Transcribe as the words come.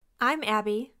I'm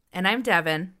Abby. And I'm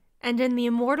Devin. And in the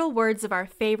immortal words of our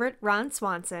favorite Ron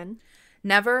Swanson,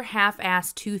 never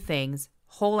half-ass two things,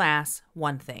 whole-ass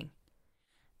one thing.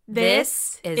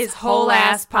 This is Whole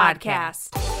Ass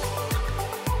Podcast.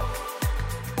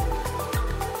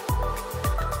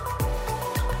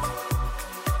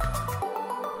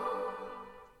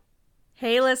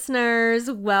 Hey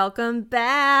listeners, welcome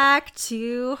back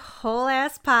to Whole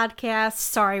Ass Podcast.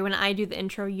 Sorry, when I do the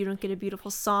intro, you don't get a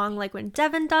beautiful song like when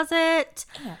Devin does it.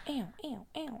 Ow, ow, ow,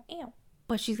 ow, ow.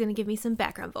 But she's going to give me some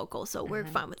background vocals, so we're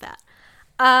fine with that.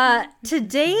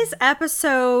 Today's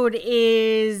episode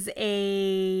is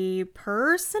a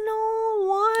personal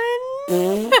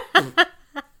one.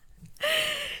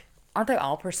 Aren't they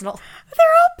all personal? They're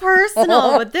all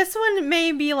personal, but this one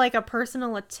may be like a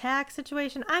personal attack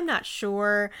situation. I'm not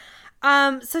sure.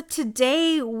 So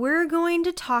today we're going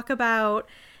to talk about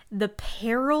the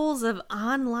perils of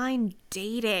online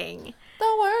dating.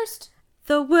 The worst.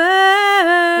 The worst.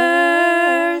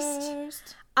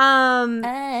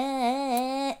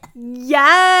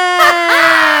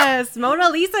 Yes. Mona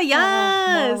Lisa, yes.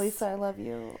 Oh, Mona Lisa, I love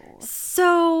you.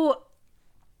 So,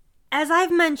 as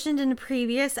I've mentioned in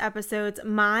previous episodes,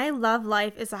 my love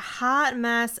life is a hot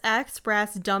mess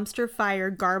express dumpster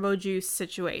fire garbo juice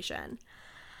situation.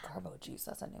 Garbo juice,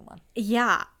 that's a new one.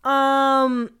 Yeah.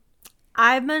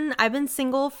 I've been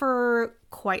single for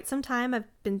quite some time. I've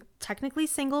been technically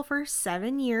single for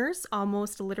 7 years,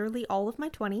 almost literally all of my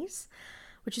 20s,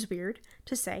 which is weird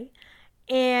to say.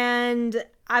 And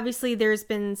obviously there's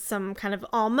been some kind of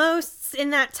almosts in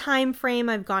that time frame.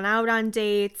 I've gone out on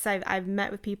dates. I've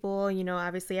met with people, you know,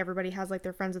 obviously everybody has like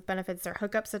their friends with benefits, their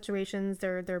hookup situations,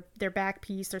 their back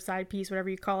piece, their side piece, whatever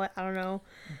you call it. I don't know.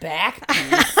 Back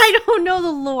piece? I don't know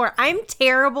the lore. I'm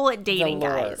terrible at dating,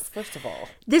 guys. First of all.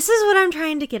 This is what I'm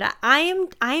trying to get at. I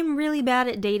am really bad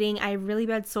at dating. I have really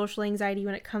bad social anxiety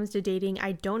when it comes to dating.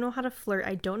 I don't know how to flirt.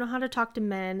 I don't know how to talk to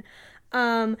men.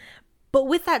 But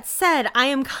with that said, I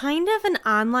am kind of an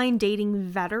online dating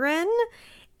veteran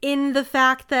in the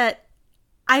fact that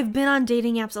I've been on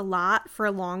dating apps a lot for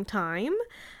a long time.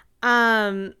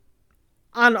 On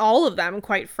all of them,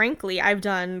 quite frankly. I've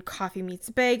done Coffee Meets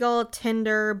Bagel,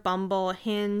 Tinder, Bumble,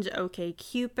 Hinge,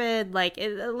 OkCupid, like,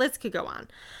 let's could go on.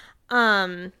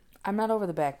 I'm not over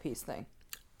the back piece thing.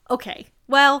 Okay.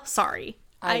 Well, sorry.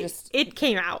 It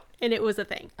came out, and it was a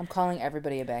thing. I'm calling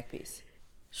everybody a back piece.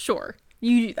 Sure.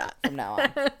 You do that. From now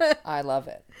on. I love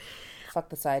it. Fuck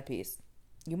the side piece.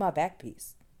 You my back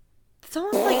piece. It's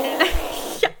almost like...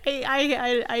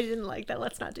 I didn't like that.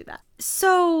 Let's not do that.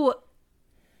 So,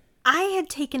 I had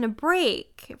taken a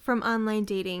break from online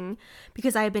dating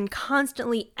because I had been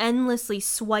constantly, endlessly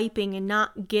swiping and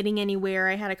not getting anywhere.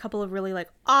 I had a couple of really, like,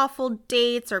 awful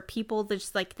dates or people that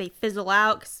just, like, they fizzle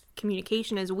out because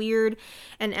communication is weird.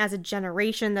 And as a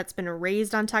generation that's been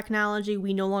raised on technology,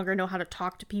 we no longer know how to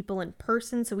talk to people in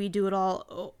person. So we do it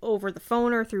all over the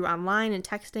phone or through online and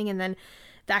texting. And then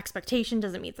the expectation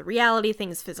doesn't meet the reality.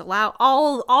 Things fizzle out.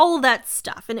 All of that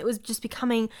stuff. And it was just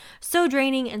becoming so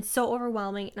draining and so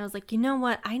overwhelming. And I was like, you know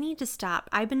what? I need to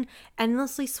stop. I've been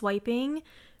endlessly swiping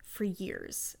for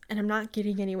years. And I'm not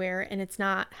getting anywhere. And it's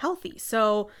not healthy.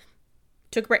 So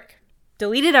took a break.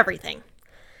 Deleted everything.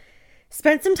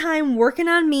 Spent some time working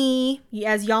on me,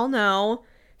 as y'all know,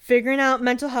 figuring out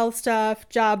mental health stuff,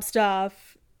 job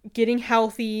stuff, getting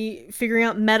healthy, figuring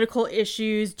out medical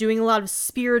issues, doing a lot of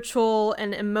spiritual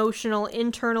and emotional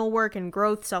internal work and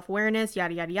growth, self-awareness,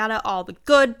 yada, yada, yada, all the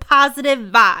good, positive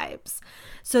vibes.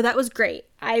 So that was great.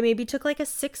 I maybe took like a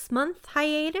 6-month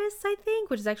hiatus, I think,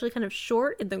 which is actually kind of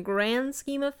short in the grand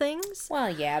scheme of things. Well,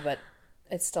 yeah, but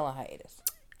it's still a hiatus.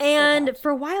 And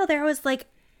for a while there, I was like,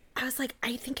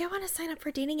 I think I want to sign up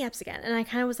for dating apps again. And I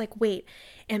kind of was like, wait,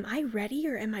 am I ready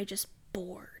or am I just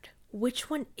bored? Which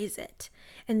one is it?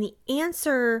 And the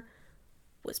answer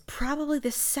was probably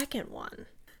the second one.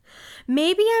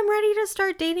 Maybe I'm ready to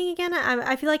start dating again.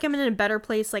 I feel like I'm in a better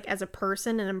place, like, as a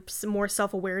person, and I'm more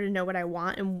self-aware to know what I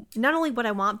want. And not only what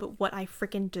I want, but what I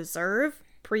freaking deserve.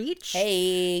 Preach.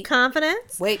 Hey.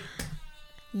 Confidence. Wait.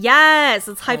 Yes.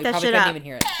 Let's hype that shit up. Even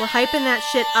hear it. We're hyping that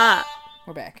shit up.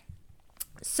 We're back.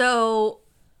 So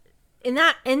in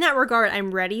that regard,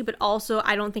 I'm ready, but also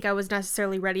I don't think I was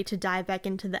necessarily ready to dive back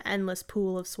into the endless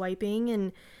pool of swiping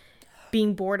and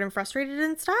being bored and frustrated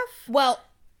and stuff. Well,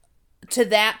 to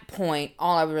that point,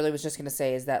 all I really was just going to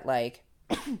say is that, like,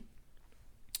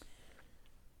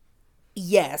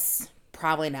 yes,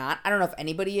 probably not. I don't know if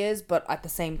anybody is, but at the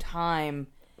same time,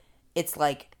 it's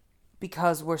like,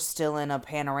 because we're still in a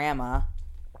panorama,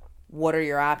 what are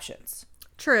your options?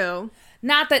 True.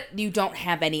 Not that you don't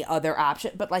have any other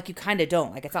option, but, like, you kind of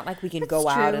don't. Like, it's not like we can go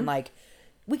out and, like,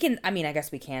 we can, I mean, I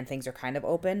guess we can. Things are kind of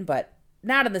open, but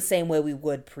not in the same way we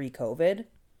would pre-COVID.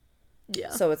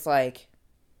 Yeah. So it's like,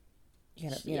 you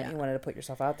wanted to put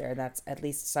yourself out there, and that's at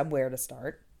least somewhere to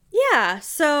start. Yeah.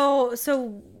 So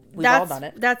we've all done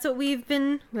it. That's what we've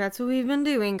been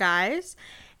doing, guys.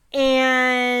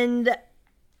 And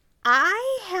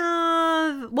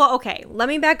okay, let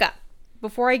me back up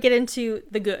before I get into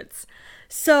the goods.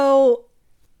 So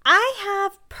I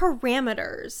have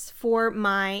parameters for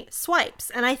my swipes,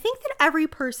 and I think that every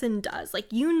person does.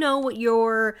 Like, you know what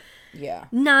your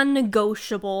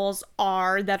non-negotiables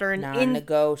are that are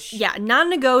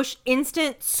non-negotiable,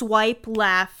 instant swipe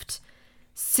left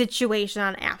situation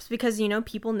on apps, because, you know,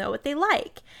 people know what they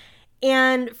like.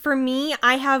 And for me,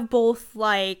 I have both,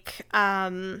 like,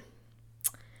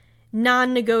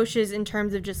 non-negotiables in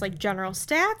terms of just, like, general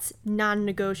stats,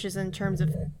 non-negotiables in terms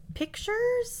of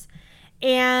pictures,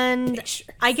 and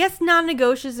I guess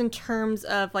non-negotiables in terms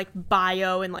of, like,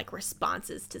 bio and, like,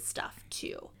 responses to stuff,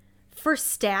 too. For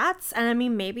stats, and I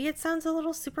mean, maybe it sounds a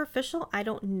little superficial, I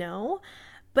don't know,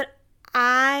 but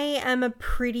I am a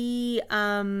pretty,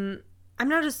 I don't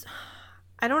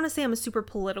want to say I'm a super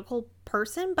political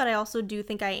person, but I also do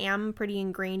think I am pretty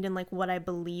ingrained in, like, what I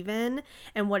believe in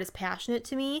and what is passionate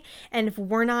to me. And if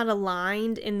we're not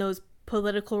aligned in those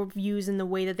political views in the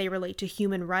way that they relate to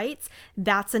human rights,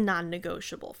 that's a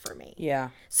non-negotiable for me. Yeah.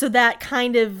 So that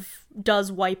kind of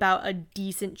does wipe out a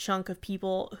decent chunk of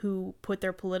people who put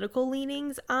their political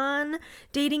leanings on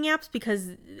dating apps,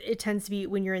 because it tends to be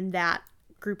when you're in that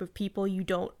group of people, you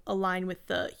don't align with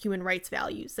the human rights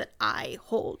values that I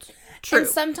hold true. And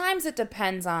sometimes it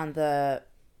depends on the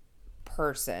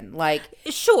person. Like,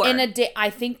 sure, I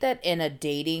think that in a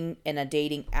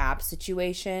dating app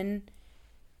situation,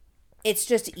 it's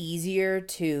just easier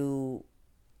to,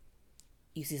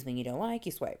 you see something you don't like,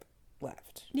 you swipe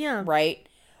left. Yeah. Right?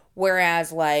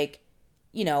 Whereas, like,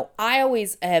 you know, I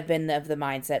always have been of the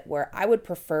mindset where I would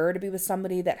prefer to be with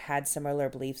somebody that had similar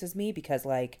beliefs as me, because,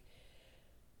 like,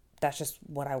 that's just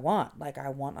what I want. Like, I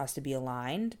want us to be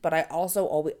aligned. But I also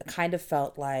always kind of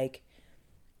felt like,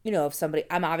 you know, if somebody,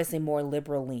 I'm obviously more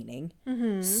liberal leaning.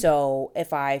 Mm-hmm. So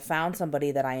if I found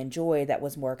somebody that I enjoyed that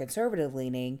was more conservative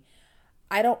leaning,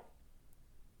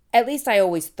 at least I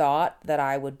always thought that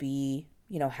I would be,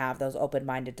 you know, have those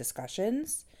open-minded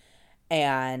discussions,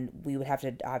 and we would have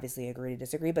to obviously agree to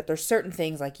disagree. But there's certain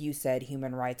things, like you said,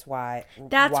 human rights wise.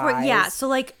 So,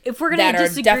 like, if we're going to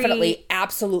disagree, that are definitely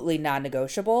absolutely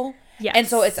non-negotiable. Yes. And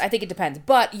so I think it depends.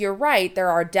 But you're right. There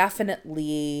are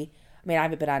definitely, I mean, I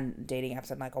haven't been on dating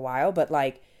apps in like a while, but,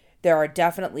 like, there are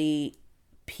definitely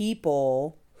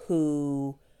people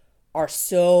who are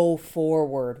so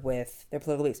forward with their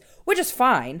political beliefs, which is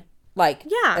fine. Like,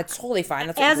 yeah, that's totally fine.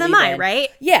 That's as am I, right?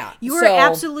 Yeah, you are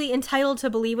absolutely entitled to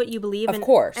believe what you believe, of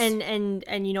course.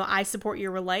 And you know, I support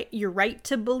your right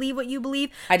to believe what you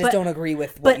believe. I just don't agree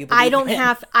with what you believe.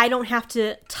 I don't have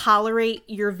to tolerate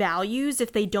your values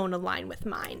if they don't align with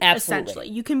mine. Absolutely. Essentially,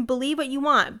 you can believe what you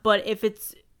want, but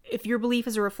if your belief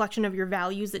is a reflection of your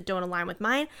values that don't align with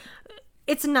mine,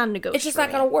 it's a non-negotiable. It's just not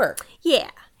going to work. Yeah.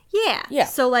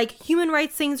 So, like, human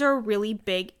rights things are a really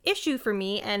big issue for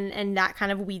me, and that kind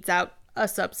of weeds out a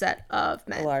subset of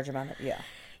men. A large amount of, yeah.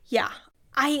 Yeah.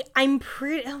 I'm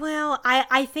pretty, well,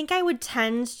 I think I would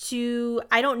tend to,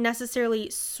 I don't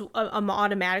necessarily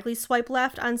automatically swipe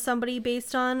left on somebody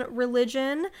based on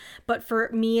religion, but for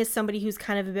me, as somebody who's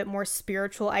kind of a bit more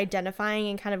spiritual identifying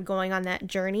and kind of going on that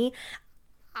journey,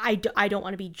 I don't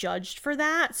want to be judged for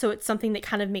that. So it's something that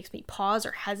kind of makes me pause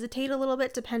or hesitate a little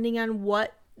bit depending on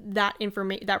what that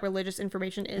religious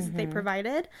information is that they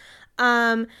provided.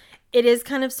 It is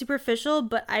kind of superficial,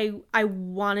 but I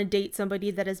want to date somebody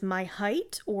that is my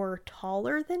height or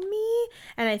taller than me,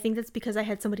 and I think that's because I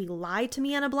had somebody lie to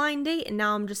me on a blind date, and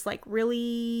now I'm just, like,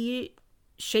 really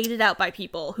shaded out by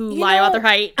people who lie about their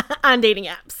height on dating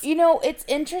apps. You know, it's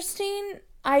interesting.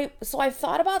 I've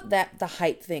thought about the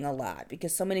height thing a lot,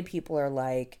 because so many people are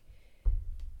like,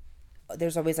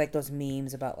 there's always, like, those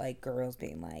memes about, like, girls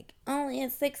being like, only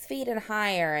 6 feet and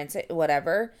higher and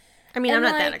whatever. I mean, I'm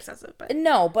not that excessive, but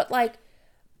no, but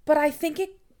I think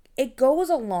it goes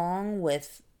along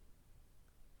with,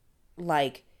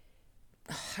 like,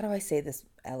 how do I say this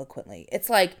eloquently? It's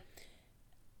like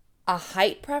a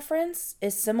height preference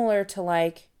is similar to,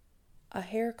 like, a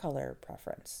hair color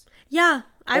preference. Yeah,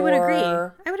 I would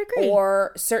agree.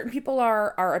 Or certain people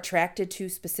are attracted to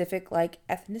specific, like,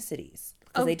 ethnicities.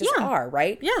 Because they just are,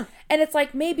 right? Yeah. And it's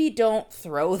like, maybe don't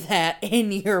throw that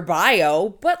in your bio,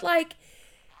 but, like,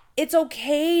 it's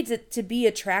okay to be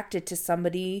attracted to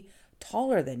somebody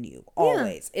taller than you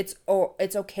always. It's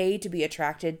okay to be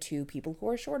attracted to people who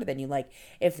are shorter than you. Like,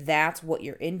 if that's what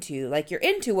you're into, like, you're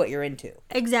into what you're into.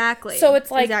 Exactly. So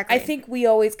it's like, exactly. I think we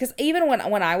always, because even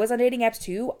when I was on dating apps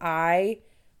too, I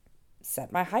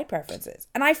set my height preferences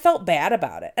and I felt bad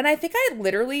about it. And I think I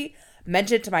literally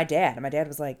mentioned it to my dad, and my dad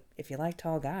was like, if you like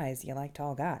tall guys, you like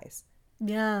tall guys.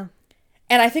 Yeah.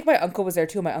 And I think my uncle was there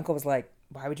too. My uncle was like,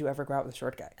 why would you ever go out with a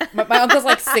short guy? My uncle's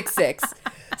like 6'6".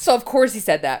 So of course he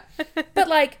said that. But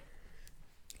like,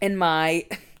 in my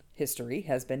history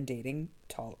has been dating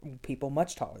tall people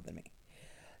much taller than me.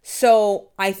 So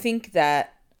I think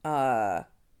that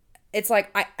it's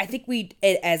like, I think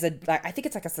I think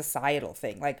it's like a societal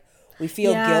thing. Like, we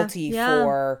feel guilty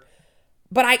for,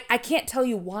 but I can't tell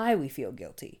you why we feel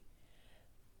guilty.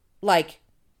 Like,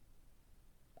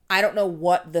 I don't know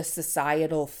what the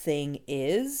societal thing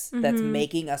is that's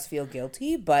making us feel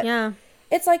guilty, but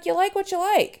it's like, you like what you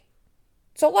like.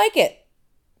 So like it.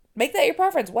 Make that your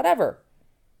preference, whatever.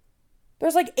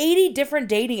 There's like 80 different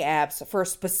dating apps for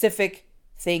specific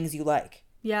things you like.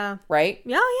 Yeah. Right?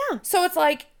 Yeah, yeah. So it's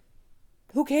like,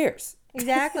 who cares?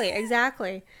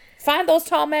 Exactly. Find those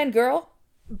tall men, girl.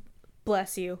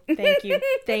 Bless you. Thank you.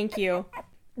 Thank you.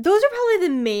 Those are probably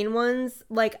the main ones.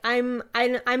 Like, I'm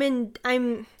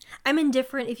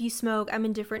indifferent if you smoke. I'm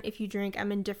indifferent if you drink.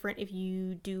 I'm indifferent if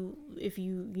you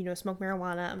smoke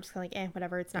marijuana. I'm just kind of like,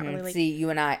 whatever. It's not really like. See, you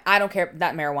and I don't care.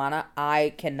 Not marijuana.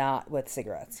 I cannot with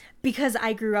cigarettes. Because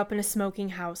I grew up in a smoking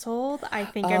household. I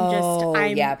think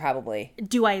yeah, probably.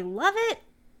 Do I love it?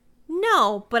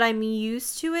 No, but I'm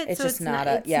used to it. It's so just it's not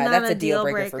not that's a deal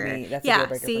breaker for me. That's a deal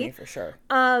breaker for me for sure.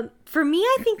 For me,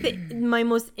 I think that my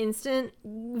most instant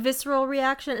visceral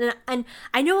reaction, and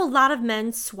I know a lot of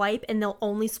men swipe and they'll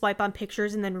only swipe on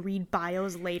pictures and then read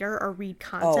bios later or read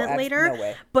content later. No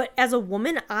way. But as a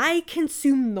woman, I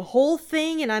consume the whole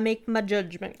thing and I make my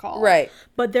judgment call. Right.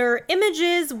 But there are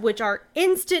images which are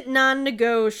instant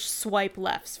non-negotiable swipe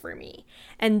lefts for me.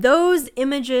 And those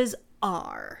images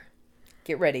are...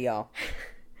 Get ready, y'all.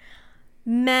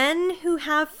 Men who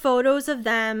have photos of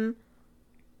them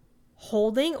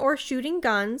holding or shooting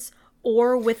guns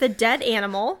or with a dead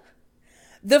animal.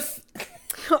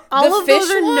 All of those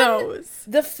are no's.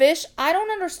 The fish, I don't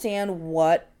understand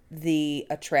what the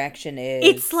attraction is.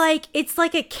 It's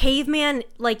like a caveman,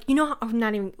 like, you know,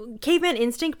 not even caveman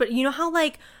instinct, but you know how,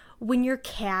 like, when your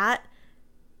cat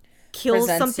kills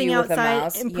something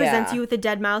outside and presents you with a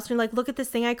dead mouse and you're like, look at this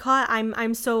thing I caught.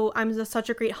 I'm such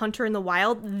a great hunter in the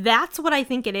wild. That's what I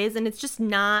think it is, and it's just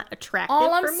not attractive.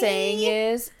 All I'm saying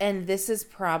is, and this is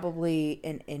probably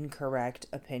an incorrect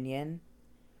opinion,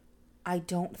 I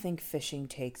don't think fishing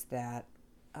takes that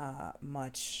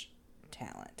much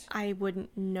talent. I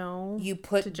wouldn't know. You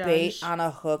put bait on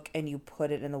a hook and you put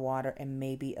it in the water and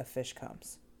maybe a fish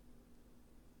comes.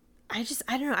 I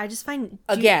don't know. I just find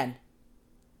again,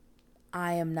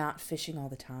 I am not fishing all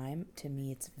the time. To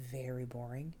me, it's very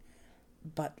boring.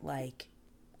 But, like,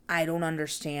 I don't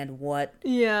understand what...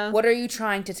 Yeah. What are you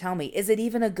trying to tell me? Is it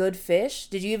even a good fish?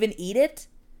 Did you even eat it?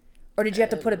 Or did you have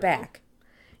to put it back?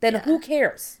 Then who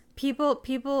cares?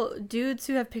 Dudes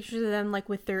who have pictures of them, like,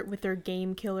 with their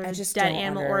game killer, just dead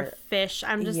animal or a fish.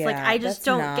 I'm just like, I just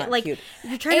don't get, like, cute.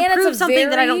 You're trying to prove something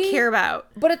that I don't care about.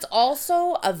 But it's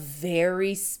also a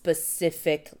very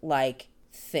specific, like,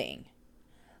 thing.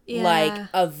 Yeah.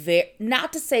 Like,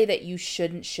 not to say that you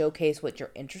shouldn't showcase what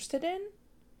you're interested in,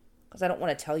 because I don't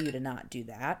want to tell you to not do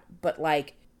that, but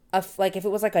like if it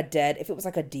was like a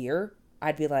deer,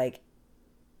 I'd be like,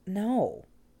 no.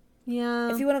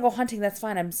 Yeah. If you want to go hunting, that's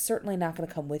fine. I'm certainly not going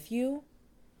to come with you.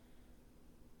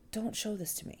 Don't show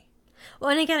this to me. Well,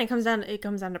 and again, it comes down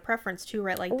to preference too,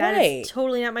 right? Like, that is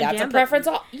totally not my jam. That's a preference.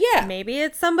 Yeah. Maybe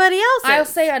it's somebody else's. I'll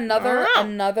say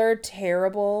another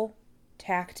terrible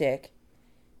tactic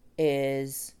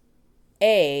is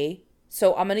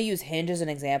so I'm going to use Hinge as an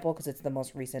example because it's the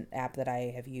most recent app that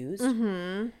I have used.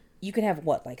 Mm-hmm. You can have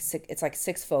it's like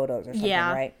 6 photos or something,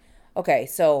 right? Okay,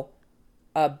 so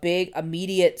a big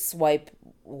immediate swipe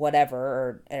whatever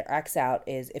or X out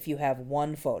is if you have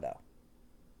 1 photo.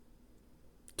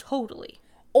 Totally.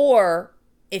 Or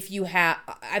if you have,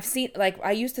 I've seen, like,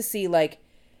 I used to see, like,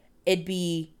 it'd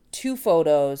be 2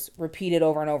 photos repeated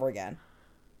over and over again.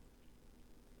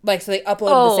 Like, so they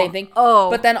uploaded the same thing.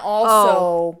 But then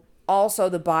also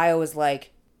the bio is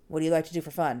like, what do you like to do for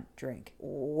fun? Drink.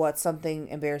 What's something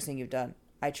embarrassing you've done?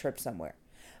 I tripped somewhere.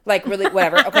 Like, really,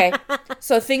 whatever. Okay.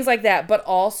 So things like that. But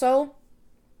also,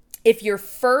 if your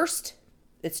first,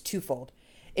 it's twofold.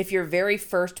 If your very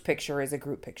first picture is a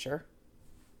group picture,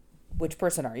 which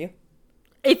person are you?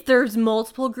 If there's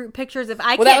multiple group pictures, if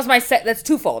I that was my set. That's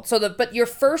twofold. So but your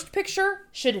first picture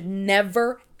should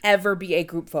never, ever be a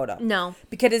group photo. No.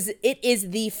 Because it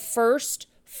is the first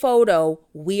photo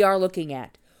we are looking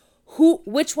at.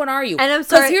 Which one are you? And I'm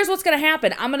sorry. Because here's what's going to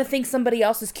happen. I'm going to think somebody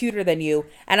else is cuter than you,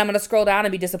 and I'm going to scroll down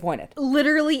and be disappointed.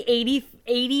 Literally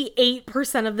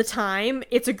 88% of the time,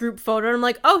 it's a group photo, and I'm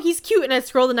like, oh, he's cute, and I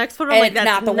scroll the next photo, I'm like, that's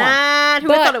not the one.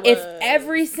 Who I thought it was. If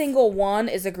every single one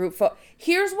is a group photo...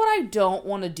 Here's what I don't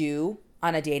want to do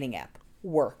on a dating app.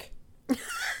 Work.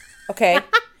 Okay?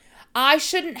 I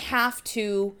shouldn't have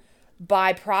to,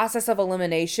 by process of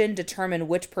elimination, determine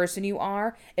which person you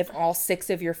are if all 6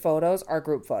 of your photos are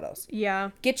group photos. Yeah.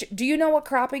 Do you know what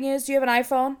cropping is? Do you have an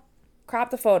iPhone?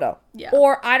 Crop the photo. Yeah.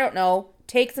 Or, I don't know,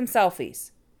 take some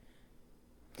selfies.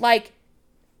 Like,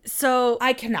 so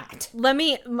I cannot.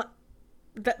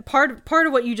 Part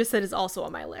of what you just said is also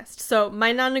on my list. So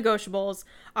my non-negotiables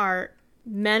are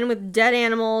men with dead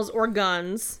animals or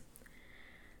guns.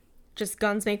 Just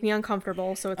guns make me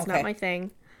uncomfortable, so it's not my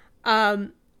thing.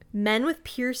 Men with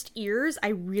pierced ears, I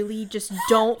really just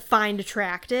don't find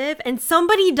attractive. And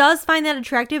somebody does find that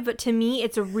attractive, but to me,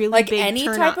 it's a really big turn Like any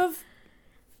type of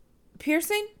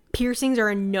piercing? Piercings are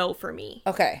a no for me.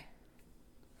 Okay.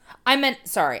 I meant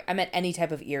any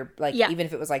type of ear, even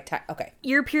if it was like, okay.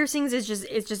 Ear piercings it's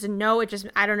just a no.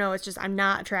 I don't know. It's just, I'm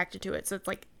not attracted to it. So it's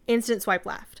like instant swipe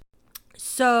left.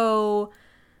 So,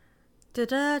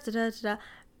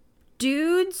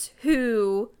 dudes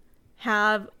who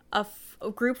have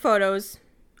group photos,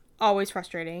 always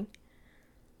frustrating.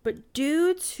 But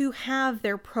dudes who have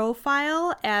their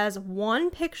profile as one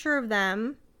picture of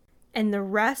them and the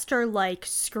rest are like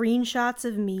screenshots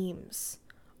of memes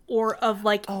or of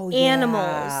like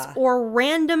animals or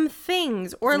random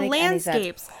things or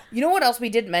landscapes. You know what else we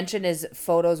didn't mention is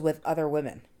photos with other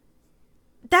women.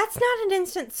 That's not an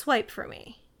instant swipe for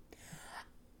me.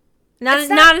 Not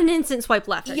an instant swipe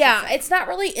left. Yeah, it's not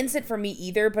really instant for me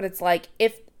either, but it's like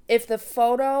if the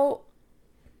photo,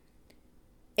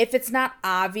 if it's not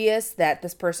obvious that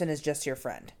this person is just your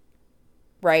friend,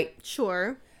 right?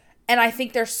 Sure. And I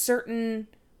think there's certain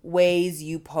ways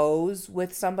you pose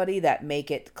with somebody that make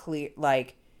it clear,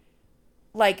 like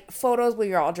photos where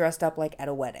you're all dressed up like at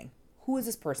a wedding. Who is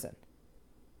this person?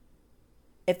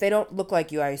 If they don't look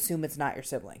like you, I assume it's not your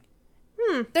sibling.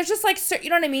 There's just like, you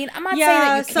know what I mean? I'm not saying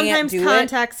that you can't do it. Sometimes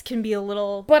context can be a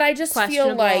little But I just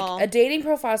feel like a dating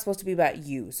profile is supposed to be about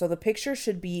you. So the picture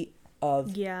should be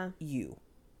of you.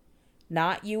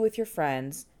 Not you with your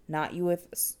friends. Not you with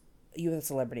a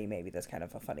celebrity, maybe. That's kind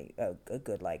of a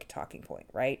good, like, talking point,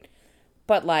 right?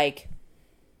 But, like,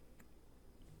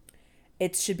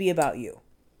 it should be about you.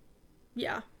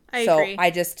 Yeah, I agree.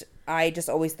 So I just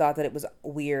always thought that it was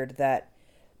weird that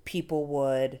people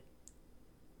would...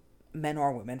 men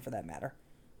or women for that matter,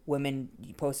 women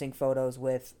posting photos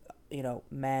with,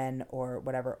 men or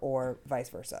whatever, or vice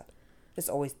versa. Just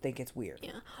always think it's weird.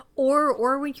 Yeah.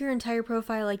 Or with your entire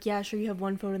profile, like, yeah, sure, you have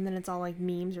one photo and then it's all like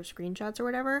memes or screenshots or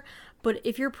whatever. But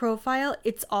if your profile,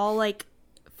 it's all like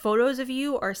photos of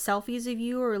you or selfies of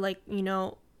you or like,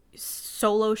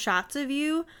 solo shots of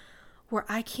you where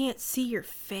I can't see your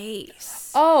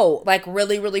face. Oh, like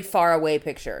really, really far away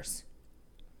pictures.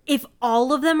 If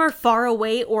all of them are far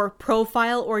away or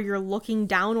profile or you're looking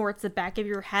down or it's the back of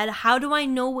your head, how do I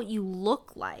know what you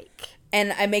look like?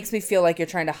 And it makes me feel like you're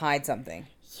trying to hide something.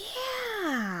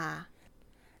 Yeah.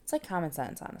 It's like common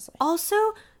sense, honestly. Also,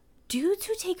 dudes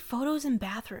who take photos in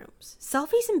bathrooms.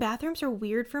 Selfies in bathrooms are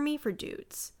weird for me for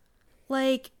dudes.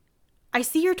 Like, I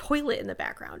see your toilet in the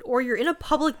background or you're in a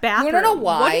public bathroom. You don't know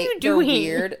why what are you doing? They're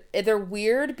weird. They're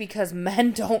weird because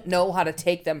men don't know how to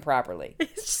take them properly.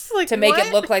 It's just like, to make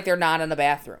it look like they're not in a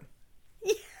bathroom.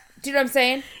 Yeah. Do you know what I'm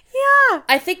saying? Yeah.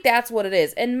 I think that's what it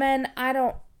is. And men, I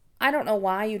don't know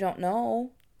why you don't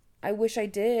know. I wish I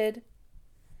did.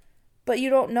 But you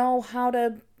don't know how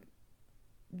to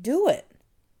do it.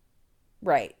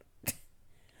 Right.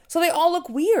 So they all look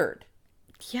weird.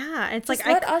 Yeah, it's just like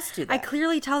let us do that. I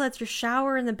clearly tell that's your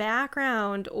shower in the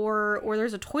background, or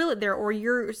there's a toilet there, or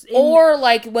or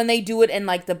like when they do it and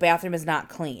like the bathroom is not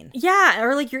clean. Yeah,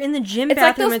 or like you're in the gym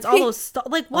bathroom. Like it's all those stuff.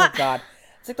 Like what? Oh God,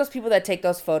 it's like those people that take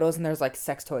those photos and there's like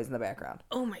sex toys in the background.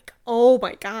 Oh my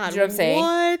God. Do you know what I'm saying?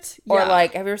 What? Or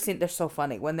like, have you ever seen? They're so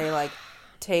funny when they like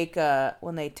take a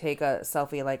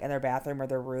selfie like in their bathroom or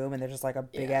their room and there's just like a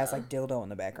big ass like dildo in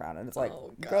the background and it's like,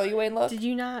 girl, you ain't look. Did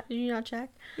you not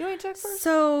check? You ain't check first?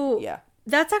 So yeah,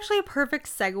 that's actually a perfect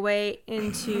segue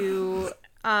into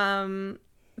maybe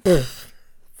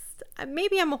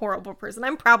I'm a horrible person.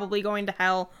 I'm probably going to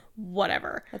hell.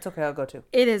 Whatever. That's okay. I'll go too.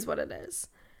 It is what it is.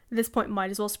 At this point,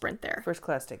 might as well sprint there. First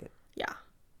class ticket. Yeah.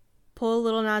 pull a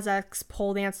Little Nas X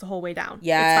pole dance the whole way down.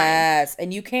 Yes.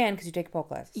 And you can because you take pole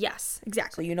classes. Yes,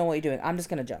 exactly. So you know what you're doing. I'm just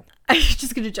going to jump. I'm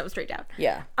just going to jump straight down.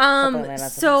 Yeah.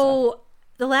 So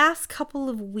the last couple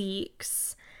of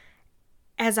weeks,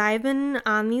 as I've been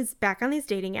back on these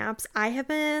dating apps, I have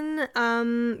been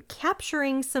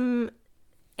capturing some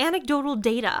anecdotal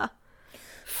data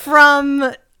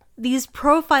from these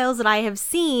profiles that I have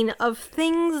seen of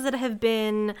things that have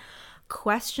been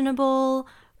questionable,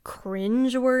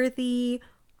 cringeworthy,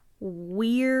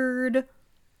 weird,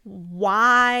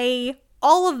 why,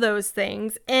 all of those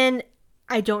things. And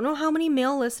I don't know how many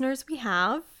male listeners we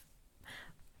have,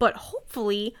 but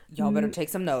hopefully y'all better take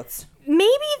some notes.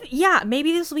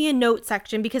 Maybe this will be a note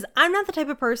section, because I'm not the type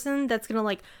of person that's gonna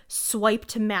like swipe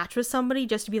to match with somebody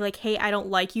just to be like, hey, I don't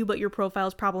like you, but your profile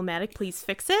is problematic, please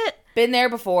fix it. Been there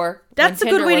before. That's a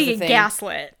good way to get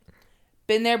gaslit.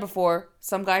 Been there before.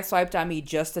 Some guy swiped on me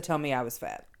just to tell me I was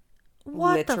fat.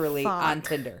 What literally the fuck? on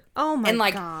Tinder. Oh my god. And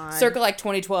like circa like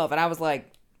 2012, and I was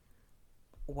like,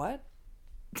 what?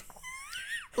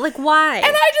 Like, why?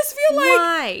 And I just feel like,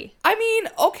 why? I mean,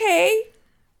 okay,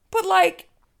 but like,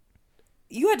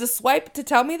 you had to swipe to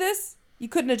tell me this? You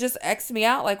couldn't have just X'd me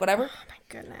out, like whatever? Oh my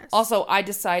goodness. Also, I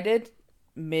decided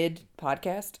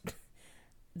mid-podcast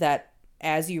that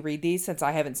as you read these, since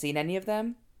I haven't seen any of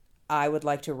them, I would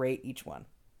like to rate each one.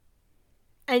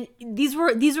 And these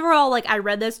were all like, I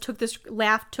read this, took the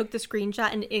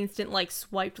screenshot, and instant like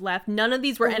swiped left. None of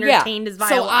these were entertained as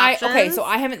viable options. Okay, so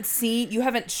I haven't seen, you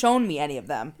haven't shown me any of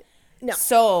them. No.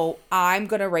 So I'm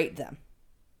going to rate them.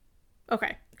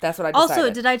 Okay. That's what I decided.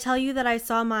 Also, did I tell you that I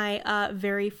saw my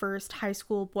very first high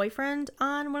school boyfriend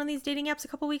on one of these dating apps a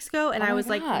couple weeks ago? And I was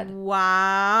like,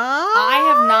 wow.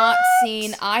 I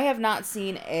have not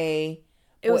seen a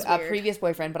previous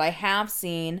boyfriend, but I have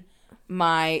seen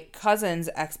my cousin's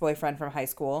ex-boyfriend from high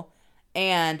school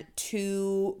and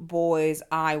two boys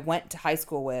I went to high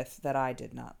school with that I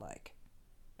did not like.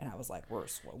 And I was like,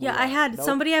 worse. Yeah, I had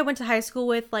somebody I went to high school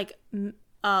with like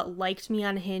liked me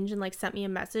on Hinge and like sent me a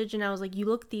message, and I was like, you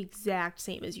look the exact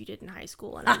same as you did in high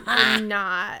school, and I'm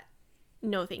not,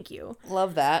 no thank you.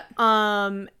 Love that.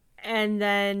 And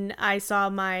then I saw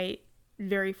my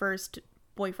very first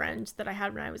boyfriend that I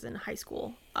had when I was in high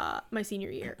school, my senior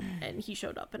year, and he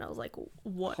showed up, and I was like,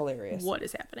 what? Hilarious. What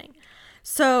is happening?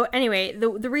 So anyway,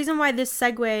 the reason why this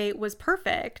segue was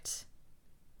perfect.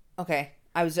 Okay,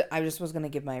 I just was gonna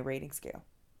give my rating scale.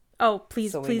 Oh,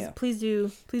 please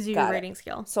do your rating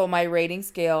scale. So my rating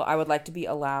scale, I would like to be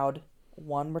allowed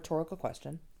one rhetorical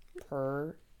question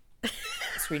per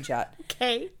screenshot.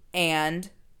 Okay. And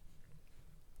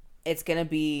it's gonna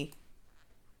be,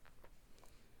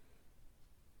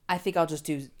 I think I'll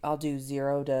do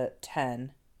 0 to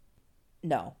 10.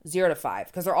 No, 0 to 5,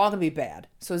 because they're all gonna be bad.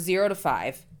 So 0 to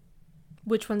 5.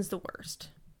 Which one's the worst?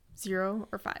 0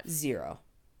 or 5? 0.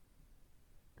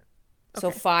 Okay. So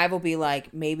 5 will be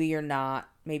like, maybe you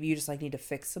just like need to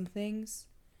fix some things,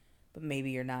 but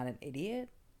maybe you're not an idiot.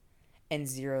 And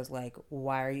 0 is like,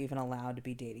 why are you even allowed to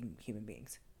be dating human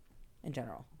beings in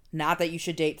general? Not that you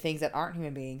should date things that aren't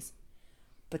human beings,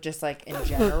 but just like in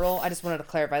general. I just wanted to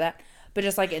clarify that. But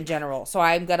just like in general. So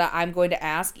I'm going to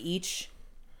ask each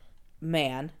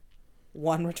man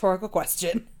one rhetorical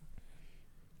question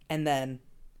and then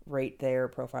rate their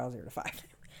profile 0 to 5.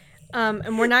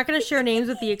 And we're not going to share names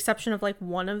with the exception of like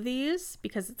one of these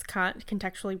because it's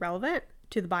contextually relevant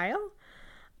to the bio.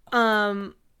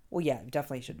 Well, yeah,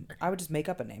 definitely shouldn't. I would just make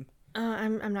up a name.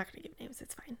 I'm not going to give names.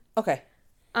 It's fine. Okay.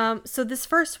 So this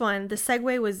first one, the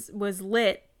segue was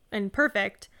lit and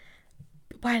perfect.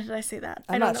 Why did I say that?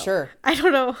 I'm not sure. I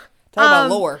don't know. Talk about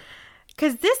lore.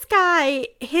 Because this guy,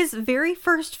 his very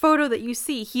first photo that you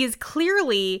see, he is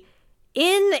clearly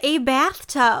in a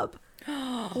bathtub.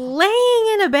 Laying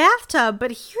in a bathtub,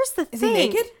 but here's the thing. Is he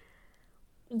naked?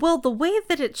 Well, the way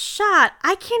that it's shot,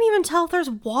 I can't even tell if there's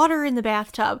water in the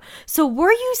bathtub. So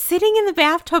were you sitting in the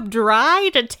bathtub dry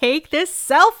to take this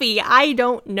selfie? I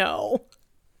don't know.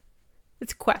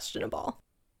 It's questionable.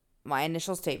 My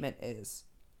initial statement is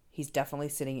he's definitely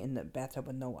sitting in the bathtub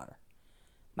with no water.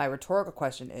 My rhetorical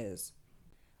question is,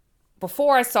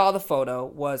 before I saw the photo,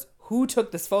 was who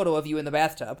took this photo of you in the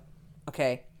bathtub?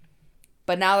 Okay.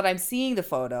 But now that I'm seeing the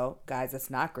photo, guys, that's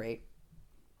not great.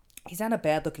 He's not a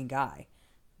bad-looking guy.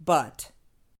 But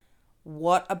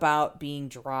what about being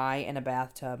dry in a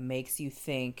bathtub makes you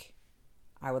think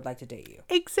I would like to date you?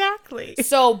 Exactly.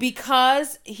 So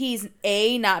because he's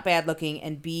A, not bad-looking,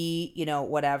 and B,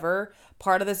 whatever,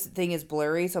 part of this thing is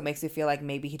blurry, so it makes me feel like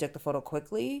maybe he took the photo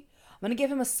quickly. I'm going to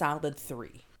give him a solid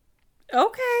 3.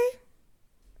 Okay.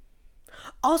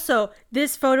 Also,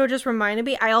 this photo just reminded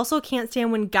me, I also can't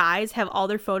stand when guys have all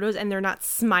their photos and they're not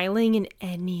smiling in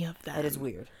any of them. That is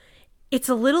weird. It's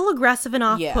a little aggressive and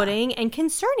off-putting and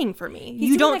concerning for me. He's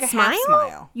you doing don't like a smile? half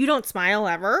smile. You don't smile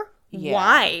ever? Yeah.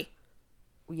 Why?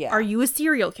 Yeah. Are you a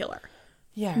serial killer?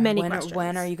 Yeah. Many questions.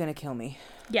 When are you going to kill me?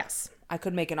 Yes. I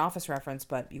could make an Office reference,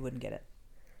 but you wouldn't get it.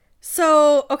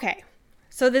 So, okay.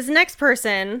 So this next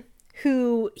person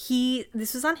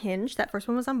this was on Hinge. That first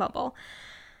one was on Bumble.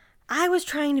 I was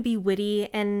trying to be witty,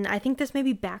 and I think this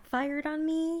maybe backfired on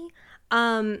me.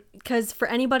 Because for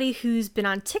anybody who's been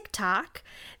on TikTok,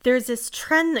 there's this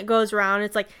trend that goes around.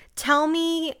 It's like, tell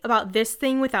me about this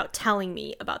thing without telling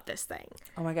me about this thing.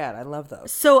 Oh my God, I love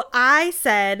those. So I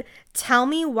said, tell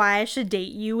me why I should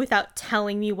date you without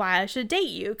telling me why I should date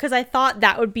you. Because I thought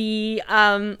that would be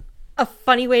a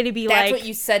funny way to be That's what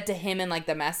you said to him in like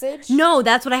the message? No,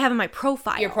 that's what I have in my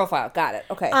profile. Your profile. Got it.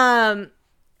 Okay.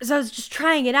 So I was just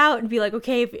trying it out and be like,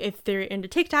 okay, if they're into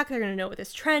TikTok, they're going to know what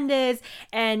this trend is.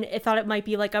 And I thought it might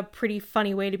be like a pretty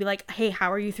funny way to be like, hey,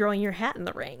 how are you throwing your hat in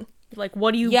the ring? Like,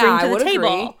 what do you bring to the table?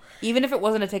 Agree. Even if it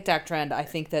wasn't a TikTok trend, I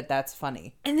think that that's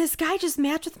funny. And this guy just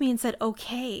matched with me and said,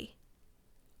 okay.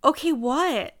 Okay,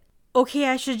 what? Okay,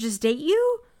 I should just date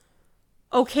you?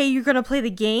 Okay, you're going to play the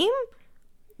game?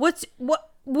 What?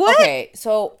 Okay,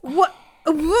 so. What?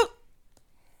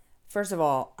 First of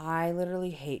all, I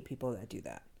literally hate people that do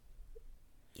that.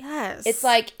 Yes. It's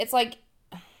like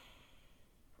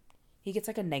he gets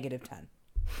like a -10.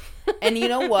 And you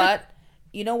know what?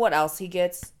 You know what else he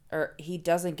gets? Or he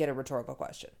doesn't get a rhetorical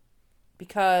question.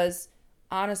 Because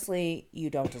honestly,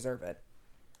 you don't deserve it.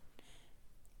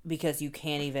 Because you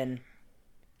can't even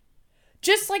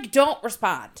just like don't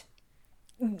respond.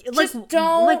 Just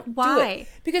don't like why? do it.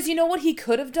 Because you know what he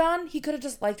could have done? He could have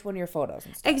just liked one of your photos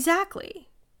and stuff. Exactly.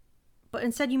 But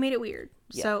instead you made it weird.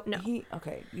 Yeah. So, no.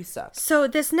 Okay, you suck. So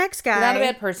this next guy... You're not a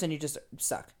bad person, you just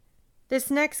suck. This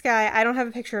next guy, I don't have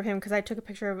a picture of him because I took a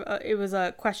picture of... it was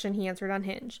a question he answered on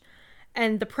Hinge.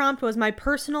 And the prompt was, my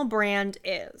personal brand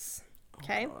is...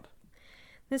 Okay? Oh,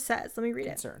 this says, let me read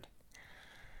it.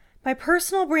 My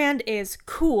personal brand is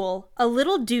cool, a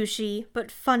little douchey,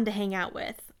 but fun to hang out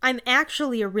with. I'm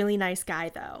actually a really nice guy,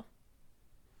 though.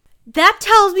 That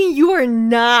tells me you are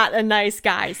not a nice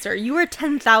guy, sir. You are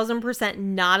 10,000%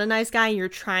 not a nice guy, and you're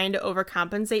trying to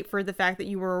overcompensate for the fact that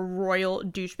you were a royal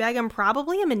douchebag and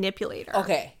probably a manipulator.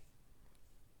 Okay.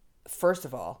 First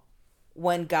of all,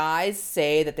 when guys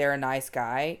say that they're a nice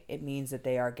guy, it means that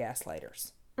they are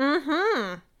gaslighters.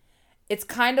 Mm-hmm. It's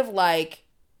kind of like,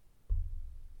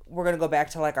 we're going to go back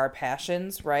to like our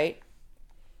passions, right?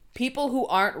 People who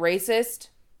aren't racist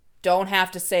don't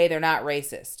have to say they're not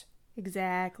racist.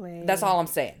 Exactly. That's all I'm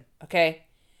saying, okay?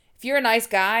 If you're a nice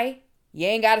guy, you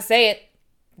ain't got to say it.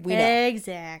 We know.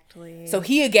 Exactly. So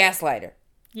he a gaslighter.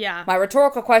 Yeah. My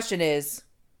rhetorical question is,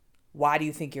 why do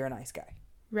you think you're a nice guy?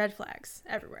 Red flags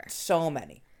everywhere. So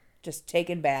many. Just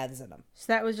taking baths in them.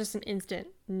 So that was just an instant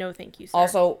no thank you, sir.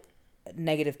 Also,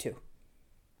 -2.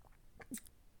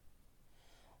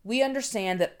 We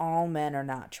understand that all men are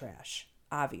not trash,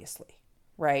 obviously,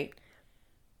 right?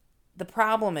 The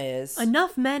problem is...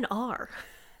 enough men are.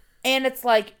 And it's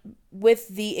like, with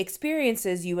the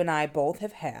experiences you and I both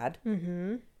have had,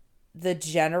 mm-hmm. the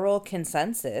general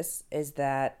consensus is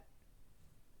that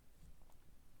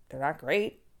they're not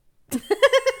great.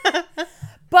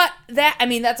 But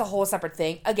that's a whole separate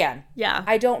thing. Again, yeah.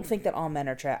 I don't think that all men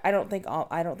are trash. I don't think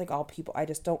all people, I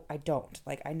don't.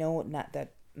 Like, I know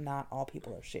not all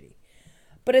people are shitty.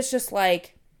 But it's just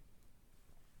like,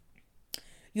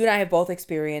 you and I have both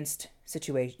experienced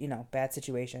bad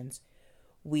situations.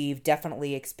 We've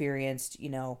definitely experienced,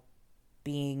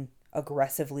 being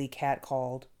aggressively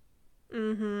catcalled,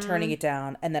 mm-hmm. turning it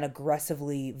down, and then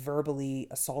aggressively verbally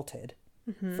assaulted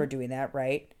mm-hmm. for doing that,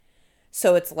 right?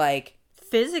 So it's like...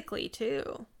 physically,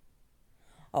 too.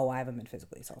 Oh, I haven't been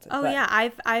physically assaulted. Oh, yeah.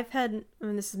 I've had...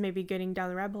 this is maybe getting down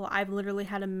the rabbit hole. I've literally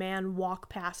had a man walk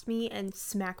past me and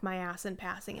smack my ass in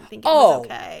passing and think it was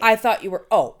okay. I thought you were...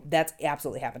 Oh, that's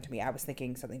absolutely happened to me. I was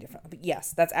thinking something different. But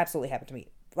yes, that's absolutely happened to me.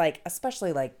 Like,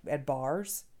 especially, like, at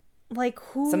bars. Like,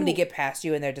 who... somebody get past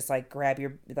you and they're just, like, grab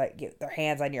your... like, get their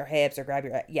hands on your hips or grab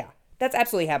your... Yeah, that's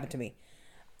absolutely happened to me.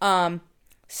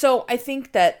 So I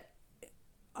think that,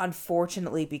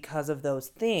 unfortunately, because of those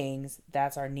things,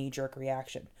 that's our knee-jerk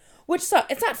reaction. Which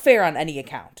sucks. It's not fair on any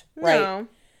account, right? No.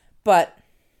 But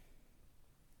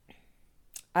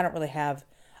I don't really have...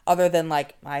 other than,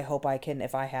 like, I hope I can...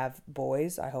 if I have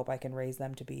boys, I hope I can raise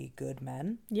them to be good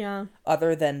men. Yeah.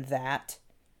 Other than that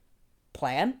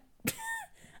plan,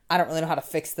 I don't really know how to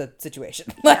fix the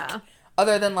situation. Like, yeah.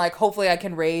 Other than, like, hopefully I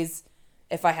can raise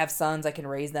if I have sons, I can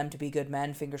raise them to be good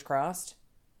men, fingers crossed.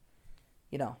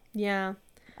 You know. Yeah.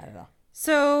 I don't know.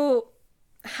 So,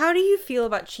 how do you feel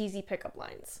about cheesy pickup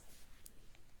lines?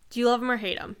 Do you love them or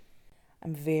hate them?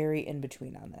 I'm very in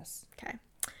between on this. Okay.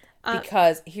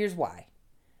 Because, here's why.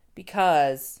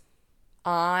 Because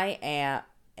I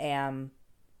am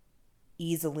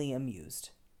easily amused.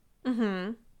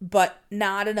 Mm-hmm. But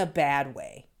not in a bad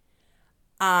way.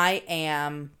 I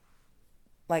am,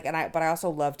 like, but I also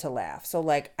love to laugh. So,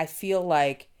 like, I feel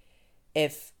like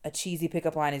if a cheesy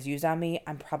pickup line is used on me,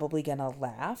 I'm probably gonna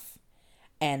laugh.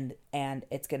 And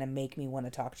it's gonna make me want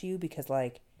to talk to you because,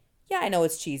 like, yeah, I know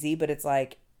it's cheesy, but it's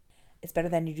like, it's better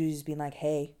than you just being like,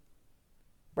 hey,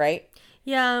 right?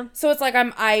 Yeah. So it's like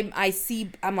I'm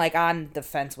like on the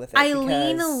fence with it. I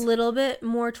lean a little bit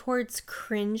more towards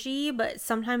cringy, but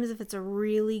sometimes if it's a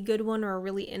really good one or a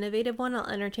really innovative one, I'll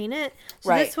entertain it.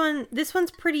 So right. This one's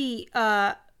pretty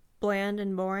bland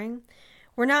and boring.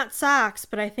 We're not socks,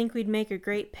 but I think we'd make a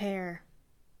great pair.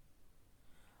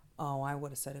 Oh, I would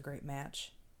have said a great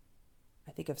match.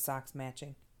 I think of socks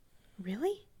matching.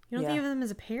 Really? You don't think of them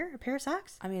as a pair? A pair of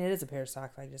socks? I mean, it is a pair of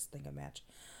socks. I just think of match.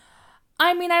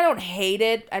 I mean, I don't hate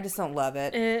it. I just don't love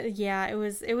it. Yeah, it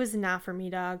was not for me,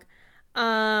 dog.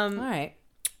 All right.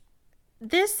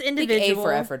 This individual. Big A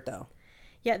for effort, though.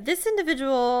 Yeah, this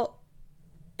individual,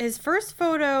 his first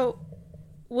photo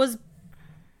was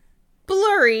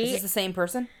blurry. Is this the same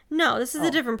person? No, this is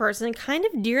a different person. Kind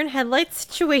of deer in headlights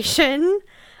situation.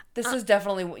 This is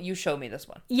definitely what you showed me this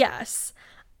one. Yes.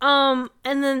 And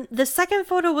then the second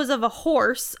photo was of a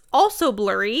horse, also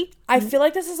blurry. I feel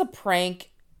like this is a prank.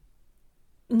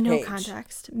 No page.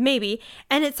 context. Maybe.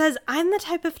 And it says, I'm the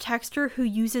type of texter who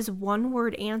uses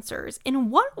one-word answers. In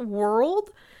what world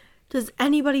does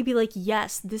anybody be like,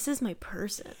 yes, this is my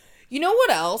person? You know what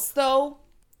else, though?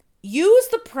 Use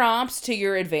the prompts to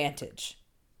your advantage.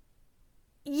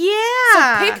 Yeah.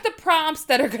 So pick the prompts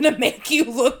that are going to make you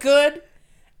look good.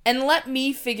 And let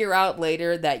me figure out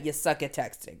later that you suck at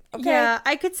texting. Okay? Yeah,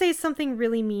 I could say something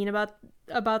really mean about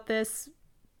this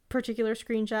particular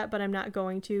screenshot, but I'm not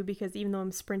going to because even though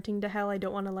I'm sprinting to hell, I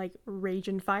don't want to like rage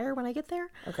and fire when I get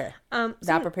there. Okay.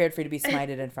 Not prepared for you to be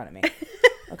smited in front of me.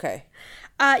 Okay.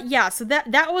 Yeah, so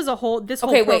that was a whole this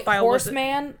whole profile. profile. Okay, wait,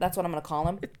 Horseman, that's what I'm going to call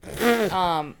him.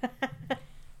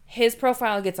 His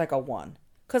profile gets like a 1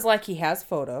 cuz like he has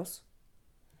photos,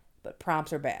 but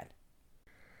prompts are bad.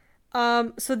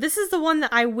 So this is the one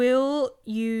that I will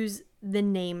use the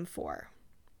name for.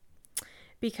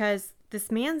 Because this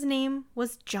man's name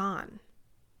was John.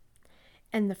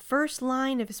 And the first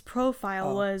line of his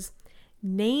profile was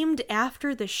named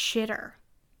after the shitter.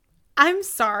 I'm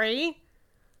sorry.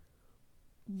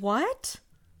 What?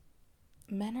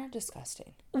 Men are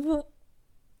disgusting.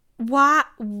 Why?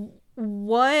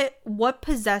 What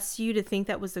possessed you to think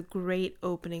that was a great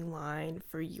opening line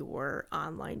for your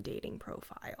online dating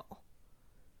profile?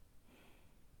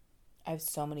 I have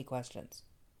so many questions.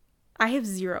 I have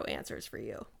 0 answers for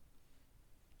you.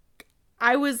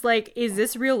 I was like, is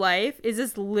this real life? Is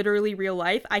this literally real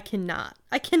life? I cannot.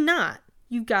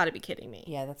 You gotta be kidding me.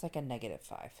 Yeah, that's like a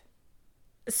 -5.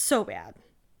 So bad.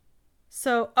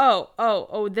 So,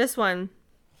 this one.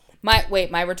 My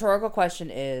rhetorical question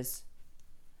is,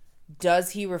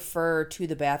 does he refer to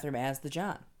the bathroom as the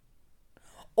John?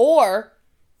 Or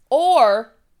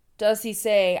does he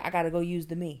say, I gotta go use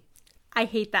the me? I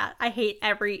hate that. I hate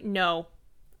that.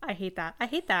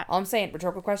 All I'm saying,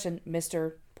 rhetorical question,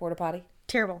 Mr. Porta Potty.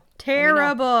 Terrible.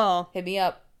 Hit me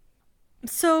up.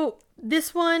 So,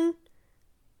 this one,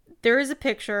 there is a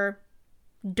picture.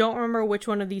 Don't remember which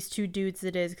one of these 2 dudes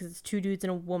it is because it's 2 dudes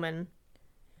and a woman.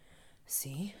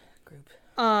 See? Group.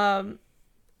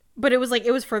 But it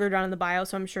was further down in the bio,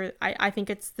 so I'm sure I think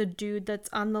it's the dude that's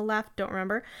on the left. Don't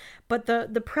remember. But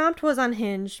the prompt was on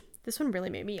Hinge. This one really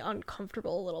made me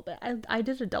uncomfortable a little bit. I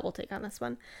did a double take on this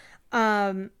one.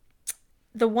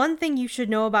 The one thing you should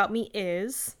know about me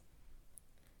is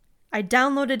I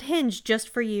downloaded Hinge just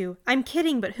for you. I'm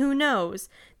kidding, but who knows?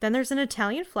 Then there's an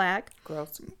Italian flag.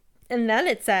 Gross. And then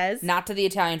it says... Not to the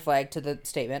Italian flag, to the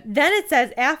statement. Then it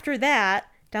says, after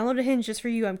that, downloaded Hinge just for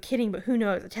you. I'm kidding, but who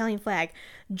knows? Italian flag.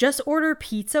 Just order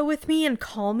pizza with me and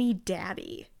call me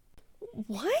daddy.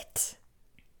 What?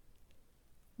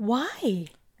 Why?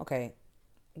 Okay.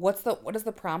 What does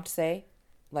the prompt say?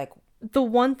 Like... The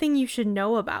one thing you should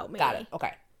know about me. Got it.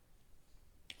 Okay.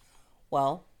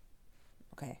 Well,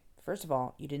 okay. First of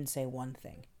all, you didn't say one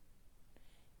thing.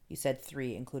 You said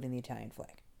 3, including the Italian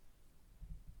flag.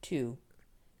 2,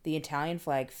 the Italian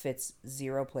flag fits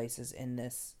 0 places in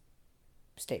this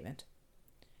statement.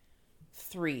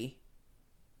 3,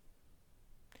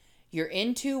 you're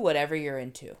into whatever you're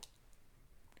into.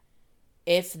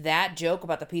 if that joke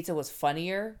about the pizza was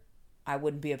funnier, I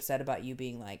wouldn't be upset about you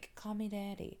being like, call me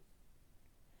daddy.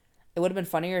 It would have been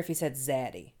funnier if he said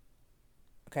zaddy.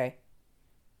 Okay?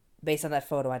 Based on that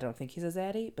photo, I don't think he's a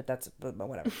zaddy, but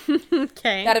whatever.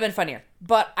 Okay. That'd have been funnier.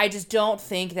 But I just don't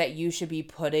think that you should be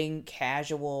putting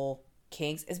casual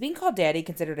kinks. Is being called daddy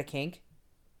considered a kink?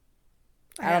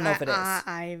 I don't know if it is.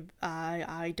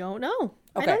 I don't know.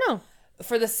 Okay. I don't know.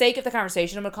 For the sake of the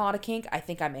conversation, I'm going to call it a kink. I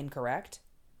think I'm incorrect.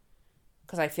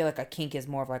 Because I feel like a kink is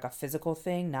more of like a physical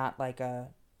thing, not like a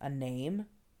name.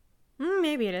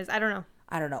 Maybe it is. I don't know.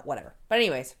 I don't know. Whatever. But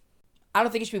anyways, I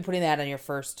don't think you should be putting that on your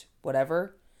first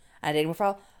whatever. A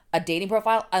dating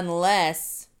profile,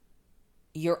 unless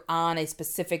you're on a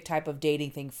specific type of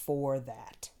dating thing for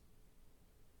that.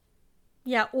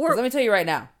 Yeah, 'Cause or let me tell you right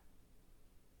now,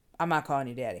 I'm not calling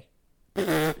you daddy.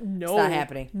 no, It's not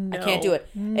happening. No, I can't do it.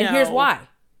 No. And here's why.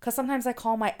 Because sometimes I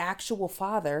call my actual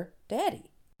father daddy.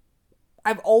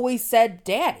 I've always said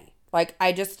daddy. Like,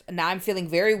 now I'm feeling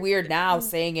very weird now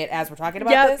saying it as we're talking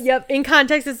about this. Yep. In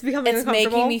context, it's becoming It's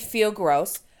uncomfortable. making me feel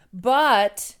gross.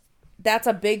 But that's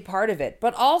a big part of it.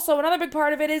 But also another big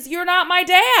part of it is you're not my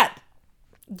dad.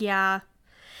 Yeah.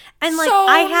 And like So,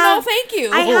 no, thank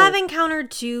you. I have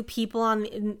encountered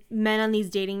men on these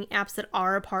dating apps that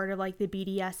are a part of like the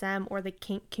BDSM or the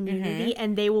kink community,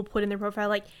 and they will put in their profile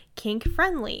like kink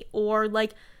friendly or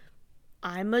like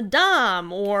I'm a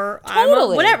dom or I'm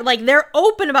a whatever. Like they're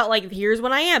open about like here's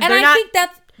what I am. And I think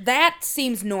that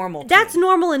seems normal. That's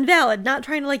normal and valid. Not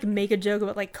trying to like make a joke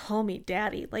about like call me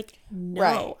daddy. Like no,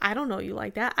 right. I don't know you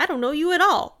like that. I don't know you at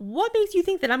all. What makes you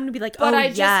think that I'm gonna be like?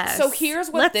 But yes. So here's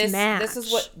what match.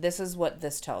 this is what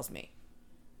this tells me.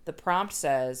 The prompt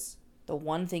says the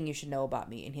one thing you should know about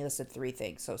me, and he listed 3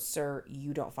 things. So sir,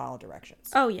 you don't follow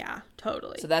directions. Oh yeah,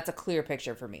 totally. So that's a clear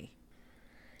picture for me.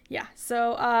 Yeah.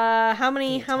 So how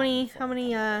many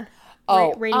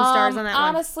rating stars on that one?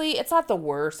 Honestly, it's not the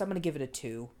worst. I'm gonna give it a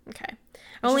 2. Okay.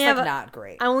 Not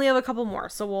great. I only have a couple more,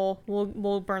 so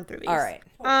we'll burn through these. All right.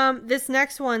 This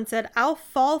next one said, "I'll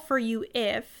fall for you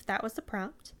if," that was the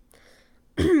prompt.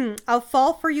 "I'll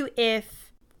fall for you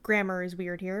if," grammar is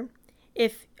weird here,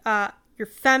 "if you're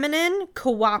feminine,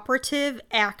 cooperative,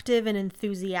 active, and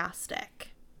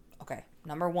enthusiastic." Okay.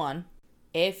 Number 1,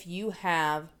 if you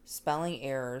have spelling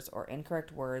errors or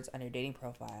incorrect words on your dating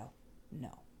profile, no.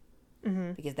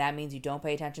 Because that means you don't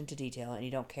pay attention to detail and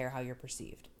you don't care how you're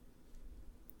perceived.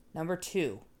 Number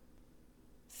 2,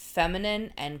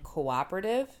 feminine and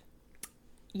cooperative.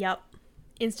 Yep.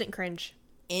 Instant cringe.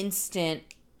 Instant,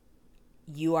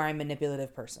 you are a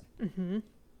manipulative person.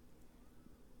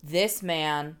 This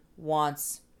man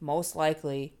wants, most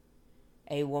likely,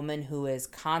 a woman who is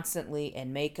constantly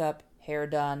in makeup, hair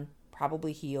done,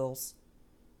 probably heels.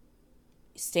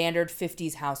 Standard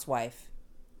 50s housewife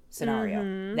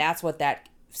scenario. That's what that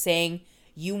saying,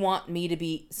 you want me to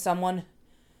be someone,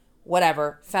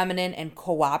 whatever, feminine and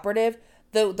cooperative.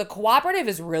 The cooperative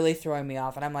is really throwing me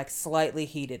off, and I'm like slightly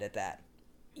heated at that.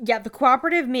 Yeah, the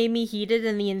cooperative made me heated,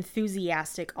 and the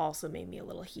enthusiastic also made me a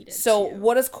little heated. So too.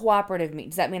 what does cooperative mean?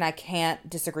 Does that mean I can't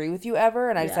disagree with you ever,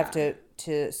 and I just have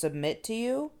to submit to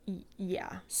you?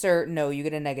 Yeah. Sir, no, you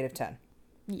get a -10.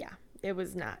 Yeah, it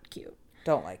was not cute.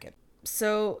 Don't like it.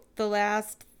 So the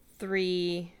last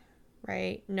 3,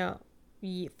 right? No,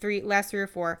 last 3 or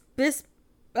 4. This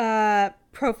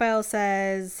profile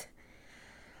says,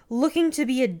 "Looking to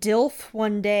be a DILF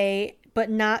one day, but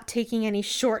not taking any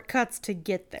shortcuts to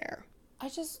get there." I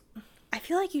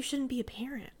feel like you shouldn't be a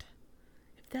parent.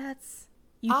 If that's...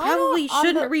 You probably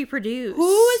shouldn't reproduce.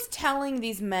 Who is telling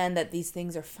these men that these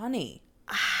things are funny?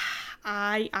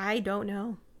 I don't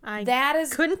know.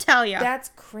 Couldn't tell you. That's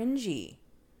cringy.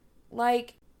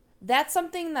 Like, that's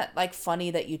something that, like,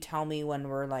 funny that you tell me when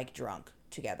we're, like, drunk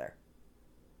together.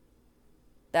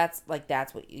 That's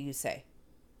what you say.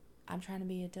 I'm trying to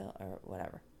be a or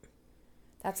whatever.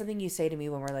 That's something you say to me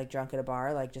when we're, like, drunk at a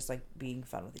bar, like, just, like, being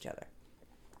fun with each other.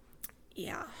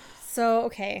 Yeah. So,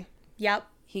 okay. Yep.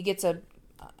 He gets a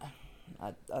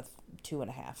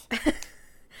 2.5.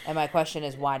 And my question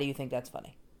is, why do you think that's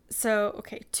funny? So,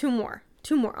 okay, 2 more,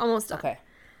 almost done. Okay.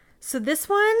 So this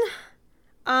one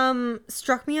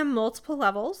struck me on multiple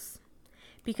levels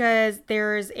because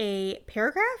there's a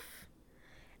paragraph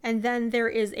and then there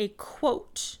is a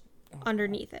quote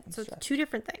underneath it. So it's 2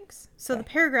 different things. So the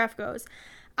paragraph goes,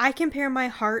 "I compare my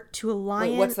heart to a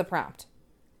lion." Wait, what's the prompt?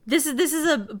 This is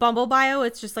a Bumble bio.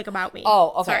 It's just like about me.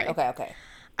 Oh, okay, Sorry. okay.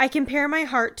 "I compare my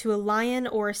heart to a lion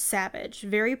or a savage,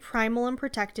 very primal and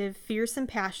protective, fierce and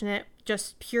passionate,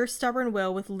 just pure stubborn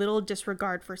will with little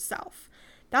disregard for self."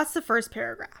 That's the first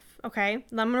paragraph, okay?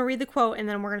 I'm going to read the quote and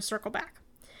then we're going to circle back.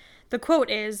 The quote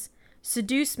is,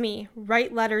 Seduce me,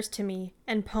 write letters to me,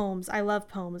 and poems. I love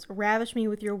poems. Ravish me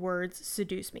with your words,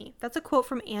 seduce me. That's a quote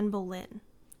from Anne Boleyn.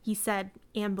 He said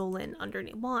Anne Boleyn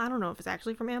underneath. Well, I don't know if it's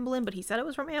actually from Anne Boleyn, but he said it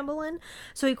was from Anne Boleyn.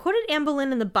 So he quoted Anne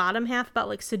Boleyn in the bottom half about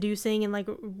like seducing and like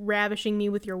ravishing me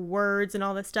with your words and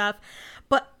all this stuff.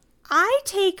 But I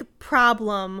take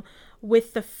problem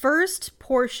with the first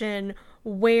portion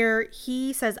where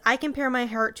he says, I compare my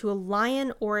heart to a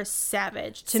lion or a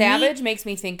savage. Savage makes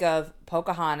me think of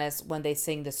Pocahontas when they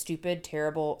sing the stupid,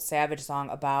 terrible Savage song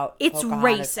about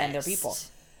Pocahontas and their people.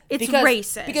 It's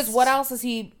racist. Because what else is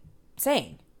he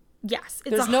saying? Yes.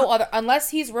 There's no other,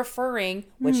 unless he's referring,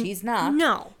 which he's not,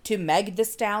 no, to Meg Thee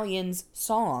Stallion's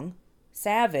song,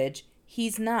 Savage.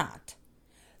 He's not.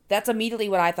 That's immediately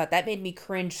what I thought. That made me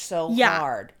cringe so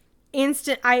hard.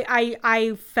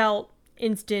 I felt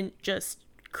instant just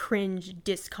cringe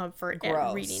discomfort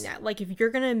at reading that. Like, if you're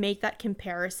gonna make that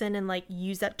comparison and like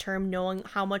use that term knowing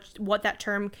what that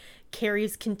term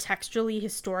carries contextually,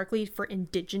 historically for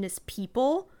indigenous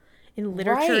people in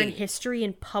literature and history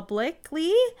and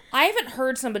publicly. I haven't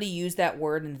heard somebody use that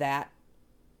word in that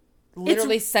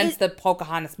literally since the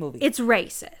Pocahontas movie. It's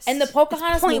racist. And the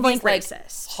Pocahontas movie is like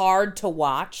racist. hard to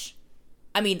watch.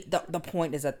 I mean, the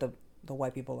point is that the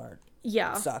white people are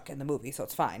suck in the movie, so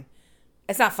it's fine.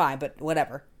 It's not fine, but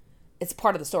whatever. It's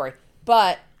part of the story.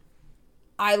 But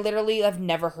I literally have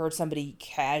never heard somebody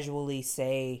casually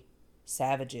say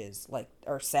savages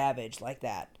or savage like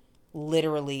that.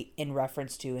 Literally in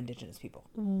reference to indigenous people.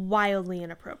 Wildly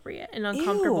inappropriate and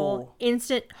uncomfortable. Ew.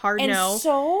 Instant hard no. And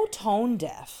so tone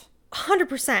deaf.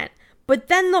 100%. But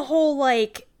then the whole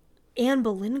like Anne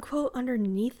Boleyn quote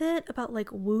underneath it about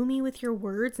like woo me with your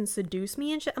words and seduce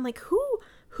me and shit. I'm like, who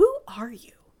are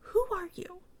you? Who are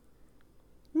you?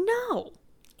 No.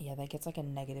 Yeah, that gets like a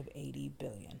negative 80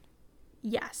 billion.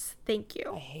 Yes. Thank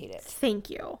you. I hate it. Thank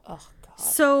you. Oh, God.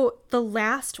 So the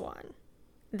last one.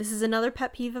 This is another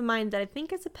pet peeve of mine that I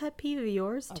think is a pet peeve of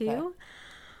yours, too. Okay.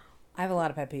 I have a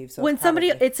lot of pet peeves. So when somebody,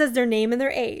 it says their name and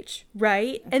their age,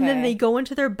 right? Okay. And then they go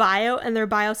into their bio, and their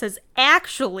bio says,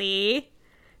 actually.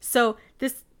 So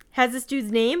this has this dude's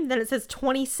name, then it says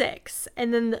 26.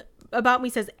 And then about me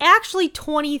says, actually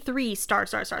 23, star.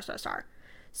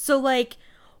 So, like,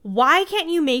 why can't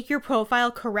you make your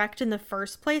profile correct in the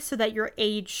first place so that your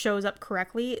age shows up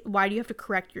correctly? Why do you have to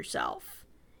correct yourself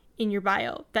in your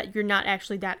bio that you're not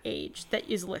actually that age that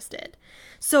is listed?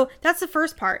 So that's the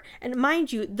first part. And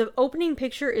mind you, the opening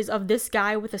picture is of this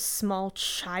guy with a small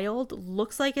child.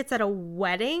 Looks like it's at a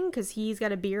wedding because he's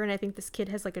got a beer and I think this kid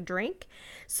has like a drink.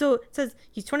 So it says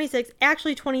he's 26,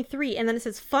 actually 23. And then it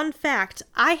says, fun fact,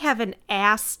 I have an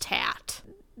ass tat.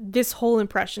 This whole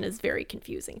impression is very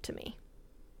confusing to me.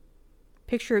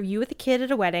 Picture of you with a kid at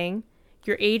a wedding.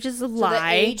 Your age is a lie. So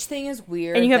the age thing is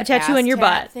weird. And you have a tattoo on your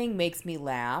butt. The thing makes me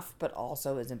laugh, but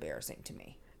also is embarrassing to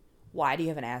me. Why do you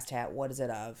have an ass tat? What is it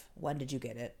of? When did you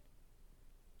get it?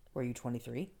 Were you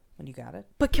 23 when you got it?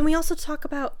 But can we also talk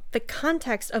about the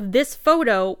context of this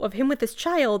photo of him with this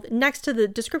child next to the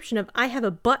description of I have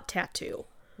a butt tattoo?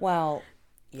 Well,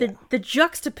 yeah. The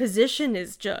juxtaposition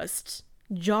is just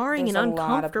jarring and uncomfortable.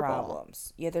 A lot of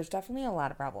problems. Yeah, there's definitely a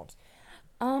lot of problems.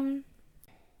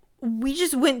 We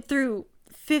just went through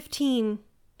 15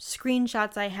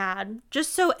 screenshots I had,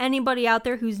 just so anybody out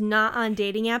there who's not on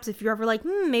dating apps, if you're ever like,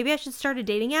 maybe I should start a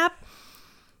dating app.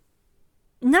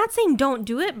 Not saying don't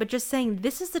do it, but just saying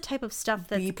this is the type of stuff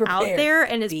that's out there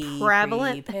and is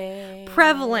prevalent.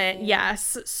 Prevalent,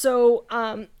 yes. So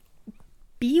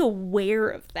be aware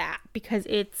of that because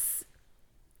it's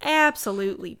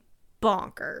absolutely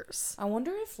bonkers. I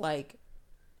wonder if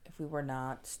we were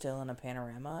not still in a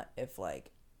panorama, if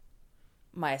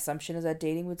my assumption is that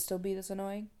dating would still be this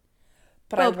annoying.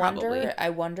 But I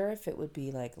wonder if it would be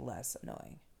less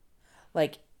annoying.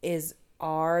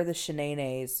 Are the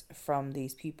shenanigans from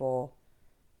these people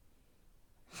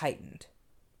heightened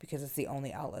because it's the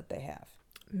only outlet they have?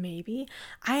 Maybe.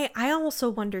 I also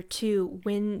wonder too,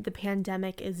 when the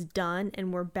pandemic is done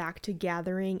and we're back to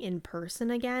gathering in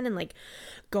person again and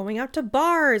going out to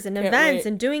bars and events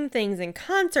and doing things and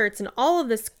concerts and all of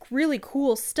this really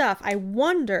cool stuff. I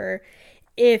wonder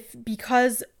if,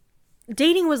 because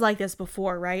dating was like this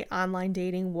before, right? Online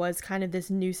dating was kind of this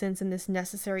nuisance and this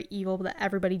necessary evil that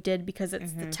everybody did because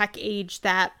it's the tech age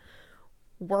that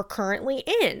we're currently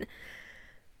in.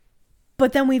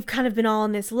 But then we've kind of been all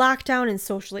in this lockdown and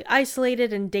socially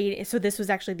isolated and dating. So this was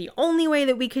actually the only way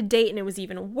that we could date, and it was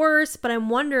even worse. But I'm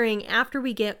wondering, after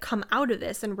we come out of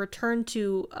this and return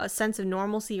to a sense of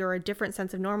normalcy or a different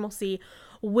sense of normalcy,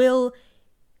 will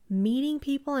meeting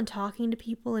people and talking to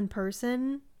people in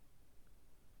person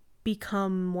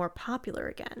become more popular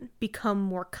again, become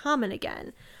more common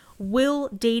again? will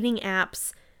dating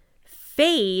apps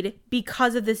fade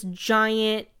because of this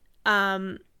giant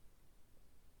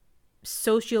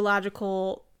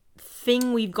sociological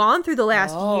thing we've gone through the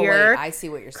last year? Wait, I see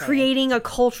what you're saying. Creating a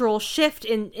cultural shift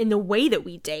in the way that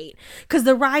we date. Because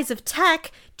the rise of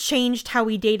tech changed how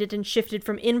we dated and shifted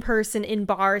from in-person in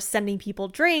bars sending people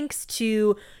drinks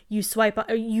to you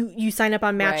sign up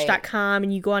on Match.com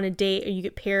and you go on a date or you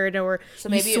get paired or so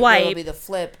you maybe swipe. it will be the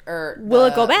flip or will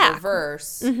it go back?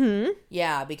 Reverse. Mm-hmm.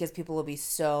 Yeah, because people will be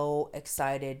so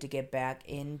excited to get back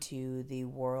into the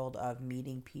world of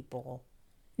meeting people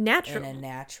Natural. in a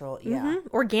natural,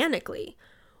 organically.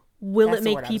 Will That's it the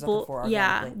make word I was people looking for,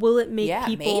 organically. will it make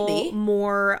people maybe.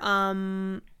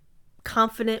 more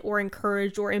confident or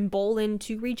encouraged or emboldened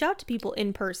to reach out to people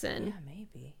in person? Yeah,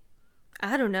 maybe.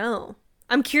 I don't know.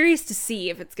 I'm curious to see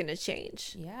if it's going to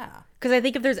change. Yeah. Because I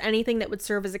think if there's anything that would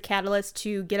serve as a catalyst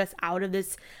to get us out of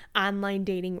this online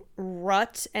dating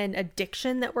rut and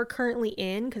addiction that we're currently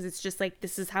in, because it's just like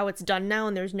this is how it's done now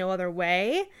and there's no other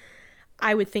way,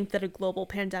 I would think that a global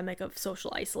pandemic of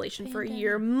social isolation for a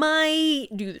year might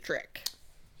do the trick.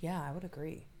 Yeah, I would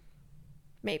agree.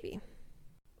 Maybe.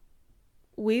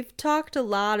 We've talked a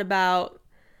lot about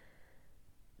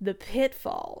the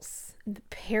pitfalls, the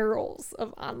perils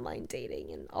of online dating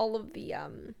and all of the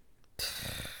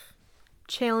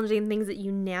challenging things that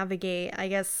you navigate. I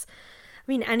guess, I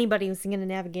mean, anybody's going to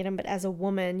navigate them, but as a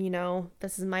woman, you know,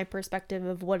 this is my perspective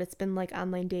of what it's been like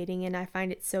online dating, and I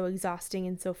find it so exhausting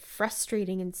and so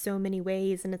frustrating in so many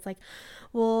ways. And it's like,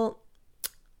 well,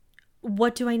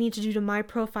 what do I need to do to my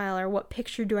profile, or what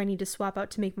picture do I need to swap out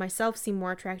to make myself seem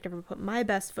more attractive or put my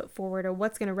best foot forward, or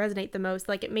what's going to resonate the most?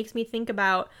 Like, it makes me think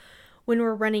about when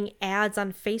we're running ads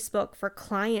on Facebook for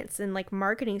clients and like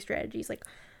marketing strategies, like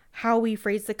how we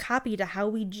phrase the copy to how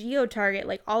we geo-target,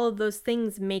 like all of those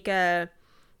things make a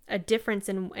difference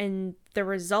in the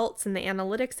results and the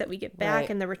analytics that we get back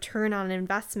and the return on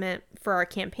investment for our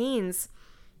campaigns.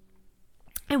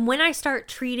 And when I start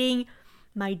treating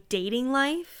my dating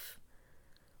life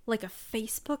like a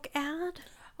Facebook ad.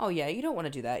 Oh yeah, you don't want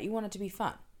to do that. You want it to be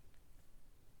fun.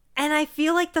 And I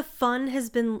feel like the fun has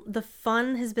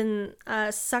been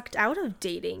sucked out of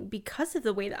dating because of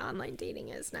the way that online dating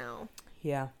is now.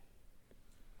 Yeah.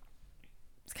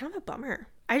 It's kind of a bummer.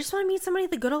 I just want to meet somebody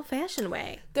the good old-fashioned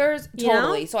way. There's you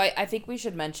totally. know? So I think we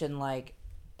should mention, like,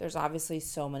 there's obviously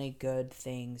so many good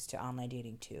things to online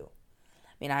dating too.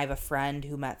 I mean, I have a friend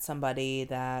who met somebody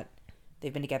that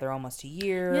they've been together almost a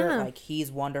year. Yeah. Like,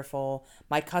 he's wonderful.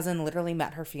 My cousin literally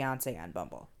met her fiance on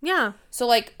Bumble. Yeah. So,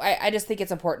 like, I just think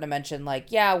it's important to mention,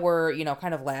 like, yeah, we're, you know,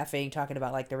 kind of laughing, talking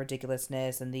about, like, the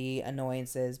ridiculousness and the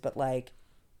annoyances, but, like,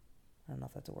 I don't know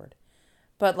if that's a word.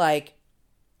 But, like,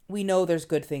 we know there's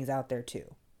good things out there,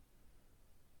 too.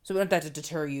 So we don't have to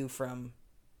deter you from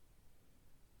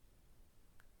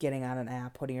getting on an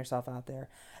app, putting yourself out there.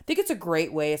 I think it's a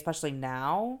great way, especially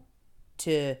now,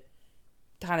 to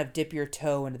kind of dip your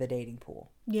toe into the dating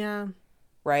pool. Yeah.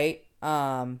 Right?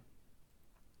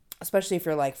 Especially if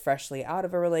you're, like, freshly out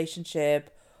of a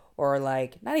relationship, or,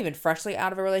 like, not even freshly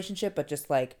out of a relationship, but just,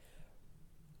 like,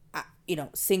 you know,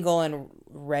 single and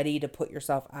ready to put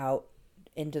yourself out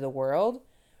into the world.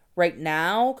 Right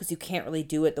now, because you can't really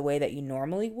do it the way that you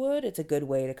normally would, it's a good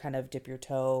way to kind of dip your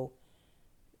toe,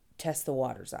 test the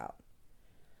waters out.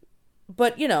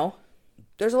 But, you know,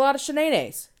 there's a lot of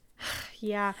shenanigans.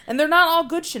 Yeah. And they're not all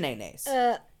good shenanigans.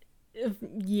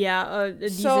 Yeah, a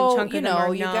decent so, chunk you of them know,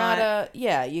 are you not.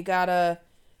 you gotta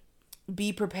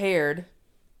be prepared.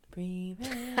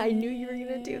 I knew you were going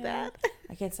to do that.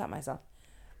 I can't stop myself.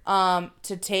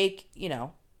 To take, you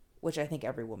know, which I think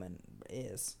every woman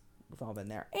is. We've all been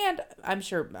there. And I'm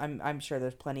sure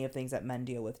there's plenty of things that men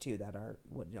deal with too that are,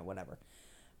 you know, whatever.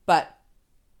 But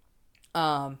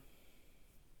I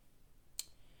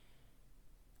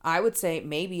would say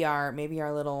maybe our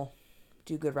little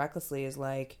do good recklessly is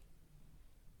like,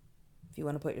 if you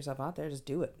want to put yourself out there, just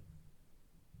do it.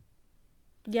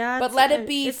 Yeah. But let it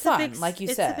be fun, like you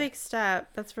said. It's a big step,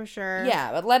 that's for sure.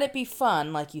 Yeah, but let it be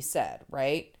fun, like you said,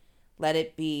 right? Let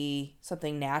it be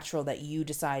something natural that you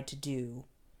decide to do,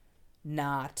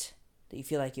 not that you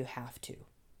feel like you have to.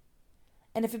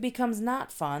 And if it becomes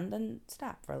not fun, then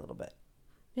stop for a little bit.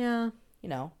 Yeah. You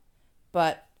know?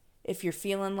 But if you're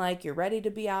feeling like you're ready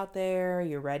to be out there,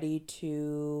 you're ready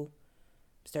to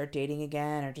start dating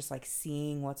again, or just like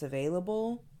seeing what's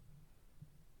available,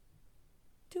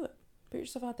 do it. Put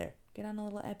yourself out there. Get on a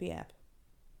little Epi app.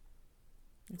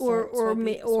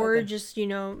 Or just, you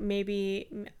know, maybe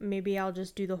I'll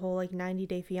just do the whole like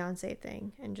 90-day fiance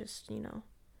thing and just, you know.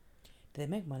 Do they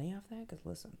make money off that? Because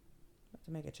listen, have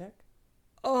to make a check.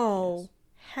 Oh, yes.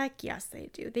 Heck yes, they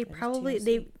do. They There's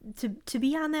probably to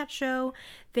be on that show,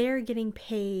 they're getting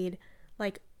paid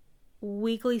like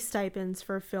weekly stipends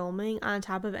for filming on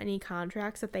top of any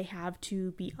contracts that they have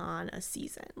to be on a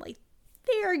season. Like,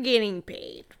 they're getting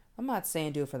paid. I'm not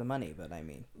saying do it for the money, but I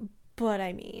mean,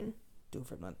 do it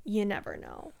for the money. You never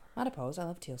know. Not opposed. I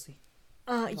love TLC.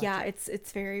 Yeah,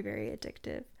 it's very, very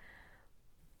addictive.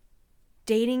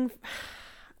 Dating,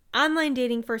 online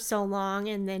dating for so long,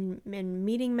 and then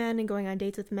meeting men and going on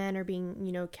dates with men, or being,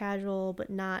 you know, casual but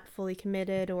not fully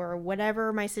committed, or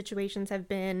whatever my situations have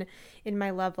been in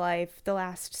my love life the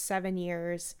last 7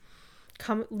 years,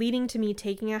 leading to me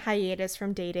taking a hiatus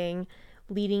from dating,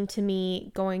 leading to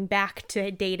me going back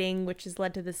to dating, which has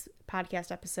led to this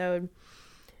podcast episode.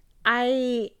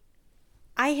 I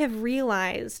have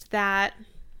realized that,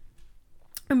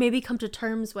 or maybe come to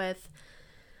terms with,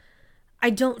 I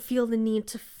don't feel the need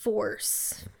to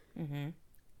force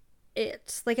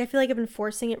it. Like, I feel like I've been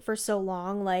forcing it for so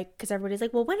long, like, because everybody's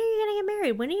like, well, when are you going to get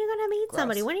married? When are you going to meet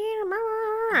somebody? When are you going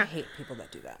to... I hate people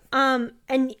that do that.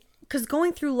 And because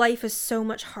going through life is so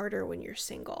much harder when you're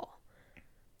single.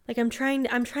 Like, I'm trying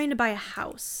to buy a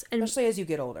house. And especially as you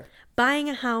get older. Buying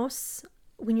a house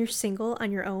when you're single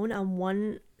on your own, on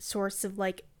one source of,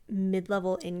 like,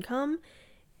 mid-level income,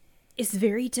 is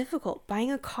very difficult.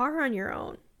 Buying a car on your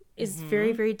own is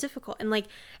very, very difficult. And, like,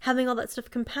 having all that stuff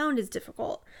compound is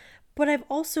difficult. But I've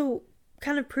also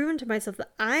kind of proven to myself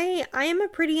that I am a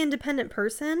pretty independent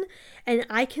person, and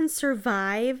I can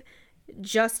survive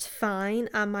just fine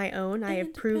on my own.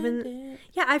 I've proven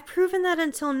that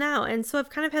until now. And so I've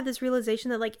kind of had this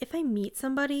realization that, like, if I meet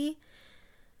somebody,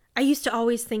 I used to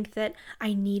always think that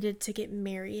I needed to get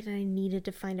married and I needed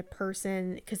to find a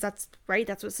person, because that's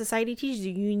what society teaches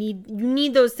you. You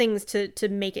need those things to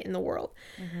make it in the world.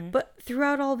 But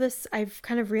throughout all this, I've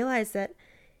kind of realized that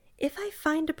if I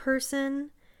find a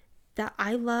person that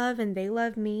I love and they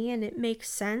love me and it makes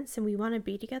sense and we want to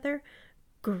be together,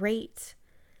 great.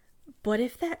 But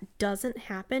if that doesn't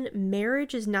happen,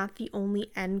 marriage is not the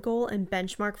only end goal and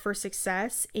benchmark for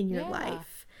success in your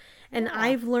life. And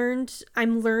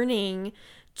I'm learning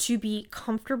to be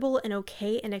comfortable and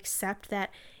okay and accept that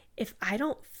if I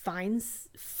don't find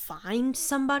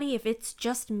somebody, if it's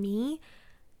just me,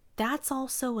 that's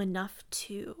also enough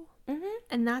too.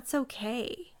 And that's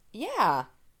okay. Yeah,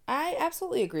 I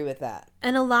absolutely agree with that.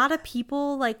 And a lot of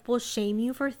people, like, will shame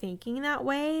you for thinking that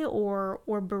way, or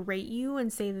berate you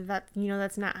and say that, you know,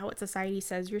 that's not what society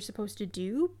says you're supposed to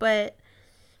do. But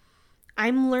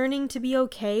I'm learning to be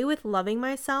okay with loving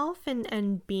myself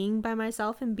and being by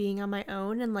myself and being on my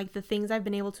own. And, like, the things I've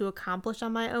been able to accomplish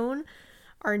on my own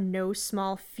are no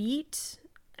small feat.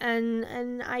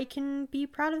 And I can be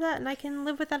proud of that, and I can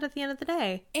live with that at the end of the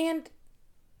day. And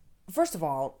first of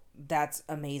all, that's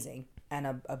amazing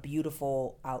and a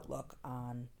beautiful outlook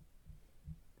on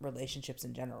relationships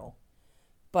in general.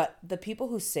 But the people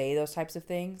who say those types of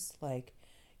things, like,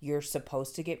 you're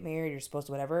supposed to get married, you're supposed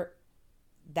to whatever,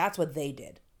 that's what they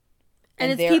did.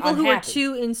 And it's people unhappy. Who are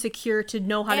too insecure to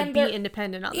know how to be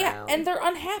independent on their own. Yeah, and they're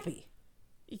unhappy.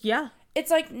 Yeah.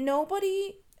 It's like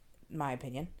nobody, in my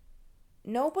opinion,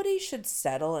 nobody should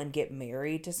settle and get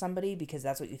married to somebody because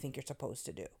that's what you think you're supposed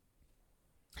to do.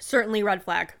 Certainly red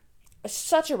flag.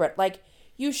 Such a red, like,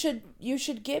 you should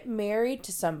get married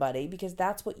to somebody because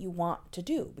that's what you want to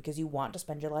do, because you want to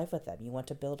spend your life with them. You want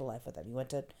to build a life with them. You want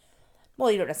to,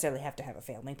 well, you don't necessarily have to have a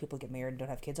family. People get married and don't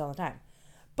have kids all the time.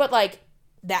 But, like,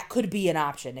 that could be an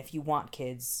option. If you want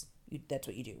kids, that's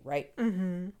what you do, right?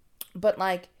 But,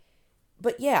 like,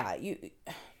 yeah, it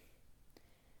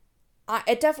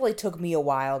definitely took me a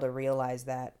while to realize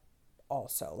that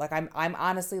also. Like, I'm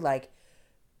honestly, like,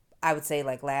 I would say,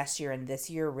 like, last year and this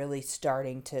year really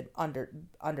starting to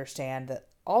understand that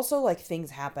also, like,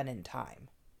 things happen in time.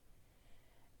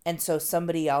 And so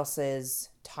somebody else's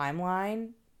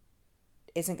timeline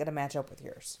isn't going to match up with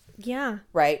yours. Yeah.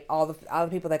 Right? All the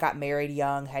people that got married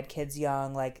young, had kids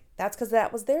young, like, that's because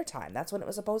that was their time. That's when it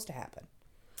was supposed to happen.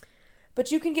 But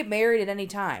you can get married at any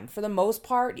time. For the most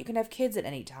part, you can have kids at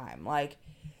any time. Like,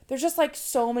 there's just, like,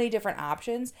 so many different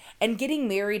options. And getting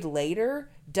married later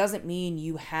doesn't mean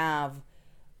you have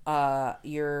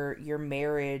your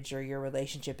marriage or your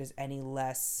relationship is any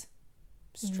less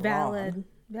strong.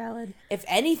 Valid. If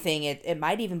anything, it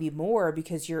might even be more,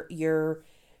 because you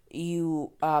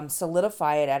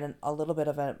solidify it at a little bit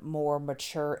of a more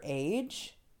mature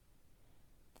age,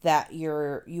 that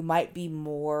you might be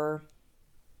more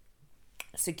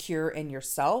secure in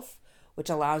yourself, which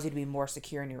allows you to be more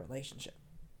secure in your relationship.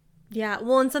 Yeah,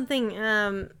 well, and something,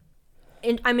 and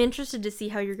I'm interested to see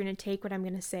how you're going to take what I'm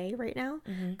going to say right now,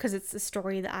 because it's the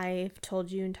story that I've told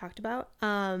you and talked about.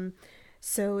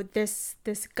 So this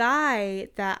guy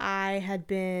that I had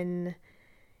been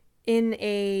in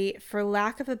a, for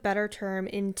lack of a better term,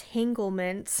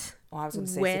 entanglement Well, I was going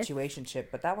to say with. situationship,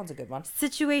 but that one's a good one.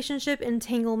 Situationship,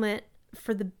 entanglement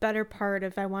for the better part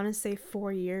of, I want to say,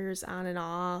 4 years on and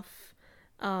off.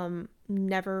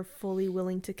 Never fully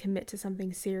willing to commit to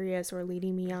something serious or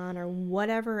leading me on or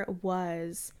whatever it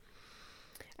was.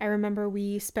 I remember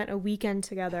we spent a weekend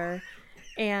together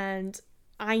and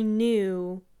I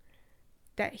knew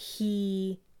that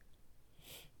he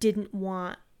didn't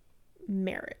want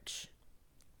marriage.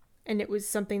 And it was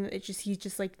something that he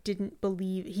just like didn't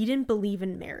believe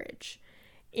in marriage.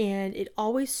 And it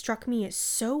always struck me as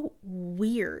so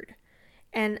weird.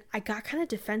 And I got kind of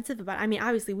defensive about it. I mean,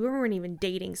 obviously we weren't even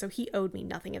dating, so he owed me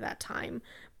nothing at that time.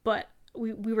 But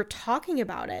we were talking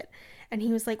about it. And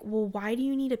he was like, well, why do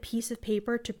you need a piece of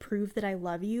paper to prove that I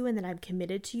love you and that I'm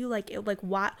committed to you?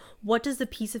 What does the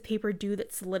piece of paper do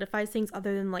that solidifies things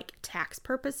other than like tax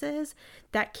purposes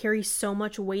that carries so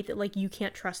much weight that like you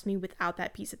can't trust me without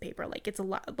that piece of paper? Like it's a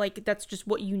lot, like that's just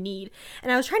what you need.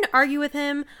 And I was trying to argue with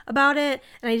him about it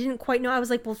and I didn't quite know. I was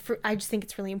like, well, I just think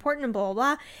it's really important and blah,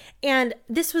 blah, blah. And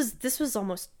this was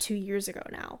almost 2 years ago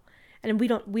now. And we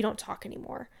don't talk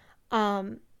anymore.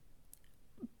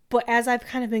 But as I've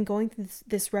kind of been going through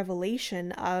this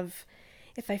revelation of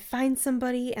if I find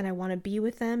somebody and I want to be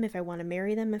with them, if I want to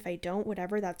marry them, if I don't,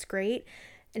 whatever, that's great.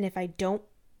 And if I don't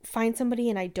find somebody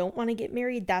and I don't want to get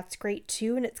married, that's great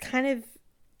too. And it's kind of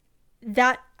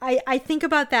that I think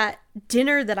about that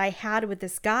dinner that I had with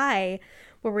this guy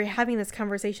where we're having this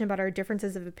conversation about our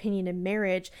differences of opinion in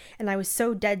marriage. And I was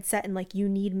so dead set in like, you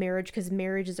need marriage because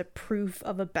marriage is a proof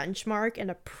of a benchmark and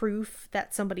a proof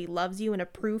that somebody loves you and a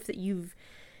proof that you've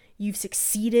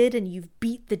succeeded and you've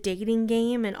beat the dating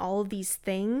game and all of these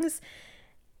things.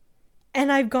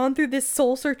 And I've gone through this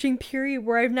soul searching period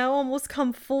where I've now almost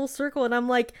come full circle and I'm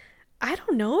like, I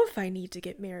don't know if I need to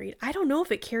get married. I don't know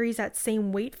if it carries that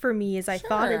same weight for me as I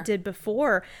thought it did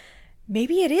before.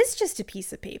 Maybe it is just a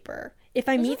piece of paper. If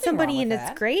I meet somebody and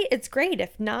it's great, it's great.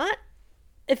 If not,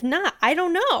 I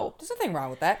don't know. There's nothing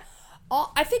wrong with that.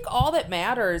 I think all that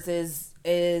matters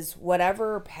is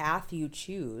whatever path you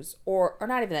choose, or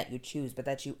not even that you choose, but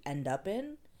that you end up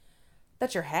in,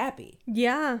 that you're happy.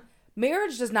 Yeah.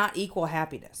 Marriage does not equal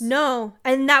happiness. No.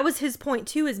 And that was his point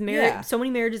too, is marriage. Yeah. So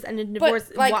many marriages end in divorce.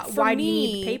 But, like, why do you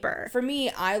need paper? For me,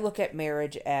 I look at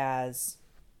marriage as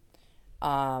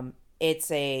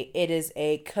it is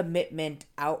a commitment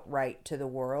outright to the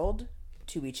world,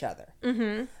 to each other.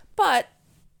 Mm-hmm. But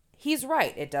he's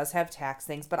right. It does have tax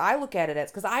things, but I look at it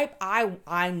as, because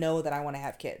I know that I want to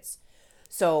have kids.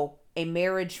 So a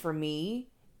marriage for me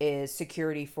is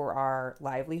security for our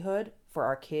livelihood, for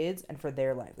our kids, and for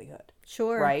their livelihood.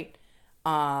 Sure. Right?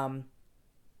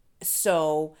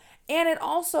 So, and it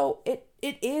also,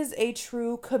 it is a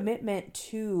true commitment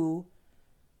to,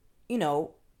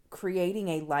 creating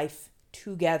a life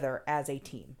together as a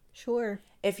team. Sure.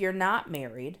 If you're not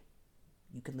married,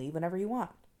 you can leave whenever you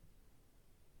want.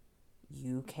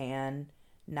 You can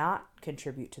not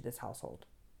contribute to this household.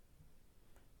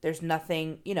 There's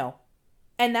nothing,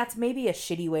 and that's maybe a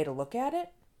shitty way to look at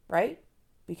it, right?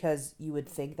 Because you would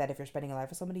think that if you're spending a life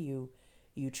with somebody,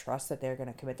 you trust that they're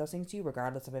going to commit those things to you,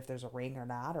 regardless of if there's a ring or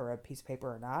not, or a piece of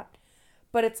paper or not.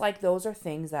 But it's like those are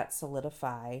things that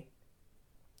solidify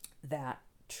that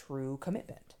true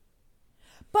commitment.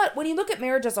 But when you look at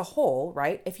marriage as a whole,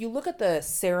 right, if you look at the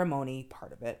ceremony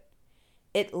part of it,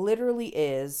 it literally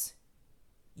is,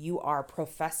 you are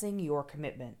professing your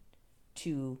commitment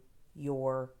to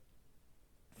your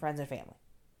friends and family,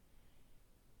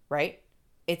 right?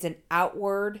 It's an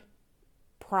outward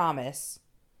promise.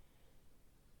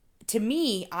 To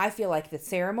me, I feel like the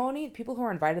ceremony, people who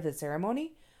are invited to the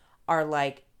ceremony are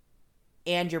like,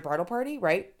 and your bridal party,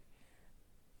 right,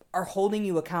 are holding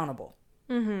you accountable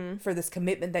for this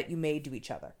commitment that you made to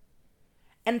each other.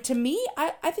 And to me,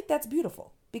 I think that's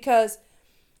beautiful because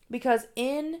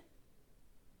in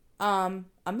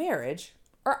a marriage,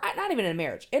 or not even in a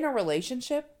marriage, in a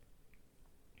relationship,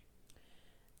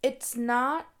 it's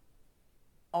not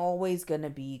always going to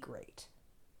be great.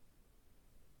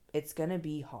 It's going to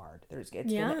be hard.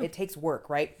 It takes work,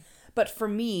 right? But for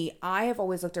me, I have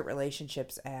always looked at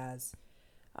relationships as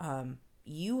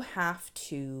you have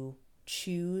to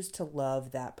choose to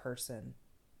love that person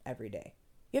every day.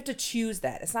 You have to choose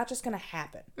that. It's not just going to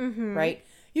happen, right?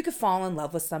 You could fall in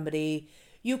love with somebody.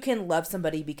 You can love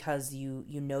somebody because you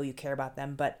know you care about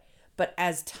them, but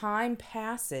as time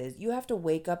passes, you have to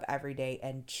wake up every day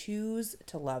and choose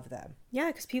to love them. Yeah,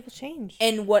 because people change.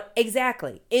 In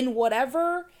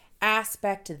whatever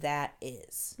aspect that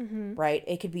is, right?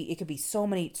 It could be so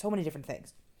many different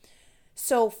things.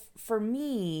 So for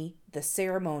me, the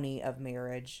ceremony of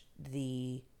marriage,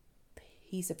 the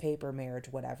piece of paper marriage,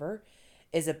 whatever,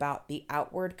 is about the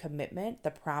outward commitment, the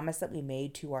promise that we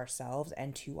made to ourselves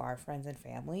and to our friends and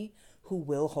family who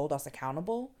will hold us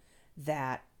accountable,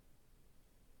 that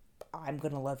I'm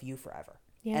going to love you forever.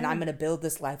 Yeah. And I'm going to build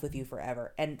this life with you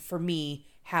forever. And for me,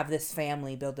 have this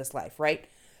family build this life, right?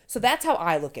 So that's how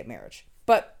I look at marriage.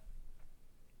 But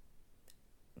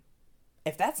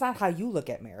if that's not how you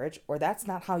look at marriage, or that's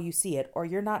not how you see it, or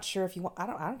you're not sure if you want, I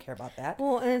don't care about that.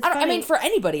 Well, and it's I mean, for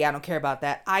anybody, I don't care about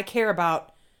that. I care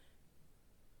about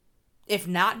if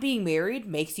not being married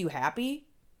makes you happy,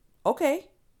 okay,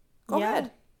 go ahead.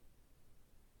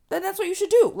 Then that's what you should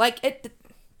do. Like,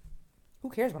 who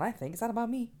cares what I think? It's not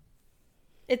about me.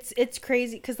 It's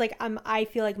crazy because like I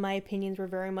feel like my opinions were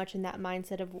very much in that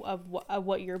mindset of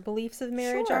what your beliefs of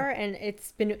marriage are, and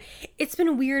it's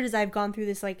been weird as I've gone through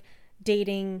this like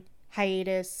dating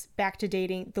hiatus, back to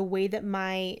dating, the way that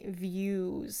my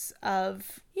views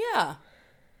of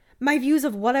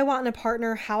what I want in a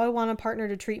partner, how I want a partner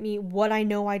to treat me, what I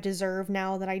know I deserve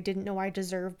now that I didn't know I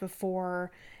deserved before,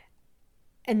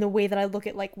 and the way that I look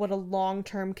at like what a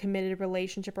long-term committed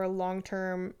relationship or a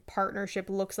long-term partnership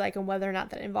looks like and whether or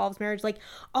not that involves marriage. Like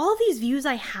all these views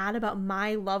I had about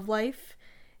my love life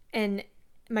and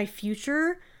my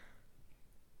future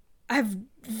have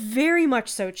very much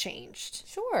so changed.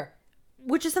 Sure.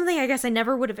 Which is something I guess I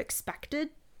never would have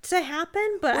expected to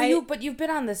happen, but but you've been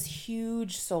on this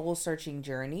huge soul-searching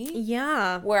journey.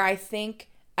 Yeah. Where I think,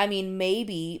 I mean,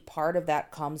 maybe part of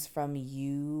that comes from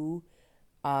you,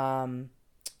 I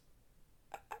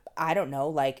don't know,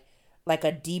 like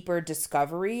a deeper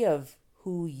discovery of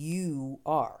who you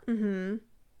are. Mm-hmm.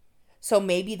 So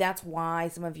maybe that's why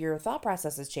some of your thought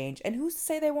processes change. And who's to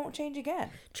say they won't change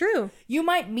again? True. You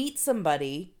might meet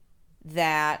somebody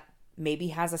that maybe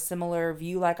has a similar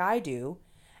view like I do,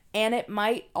 and it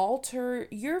might alter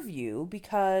your view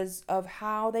because of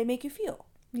how they make you feel.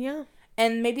 Yeah.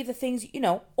 And maybe the things,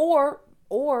 or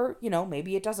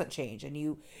maybe it doesn't change and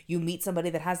you meet somebody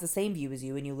that has the same view as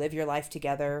you and you live your life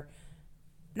together,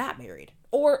 not married,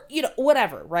 or,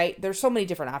 whatever, right? There's so many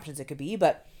different options it could be,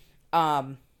 but,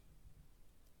 I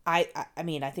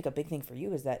mean, I think a big thing for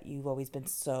you is that you've always been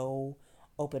so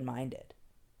open-minded.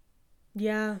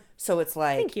 Yeah. So it's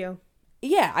like, thank you.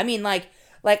 Yeah. I mean, like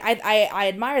I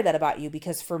admire that about you,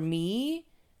 because for me,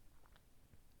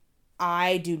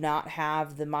 I do not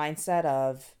have the mindset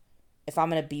of, if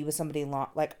I'm going to be with somebody long,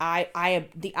 like I am,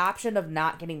 the option of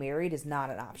not getting married is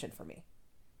not an option for me.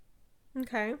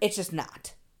 Okay. It's just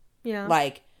not. Yeah.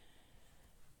 Like,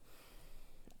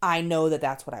 I know that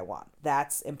that's what I want.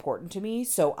 That's important to me.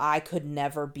 So I could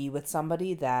never be with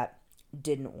somebody that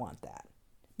didn't want that.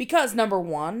 Because number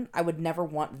one, I would never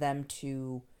want them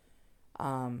to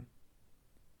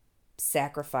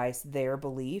sacrifice their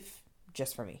belief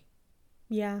just for me.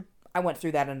 Yeah. I went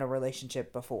through that in a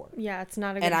relationship before. Yeah, it's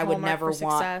not a good hallmark for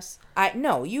success.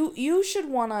 You should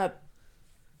want to,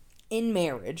 in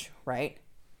marriage, right?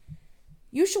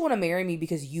 You should want to marry me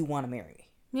because you want to marry me.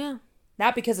 Yeah.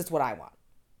 Not because it's what I want.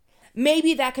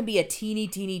 Maybe that can be a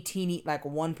teeny, like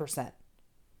 1%,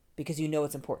 because you know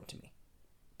it's important to me.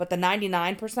 But the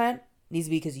 99% needs to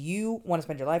be because you want to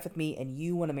spend your life with me and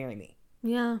you want to marry me.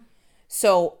 Yeah.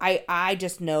 So I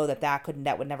just know that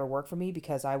would never work for me,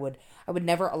 because I would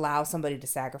never allow somebody to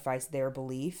sacrifice their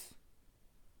belief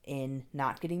in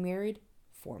not getting married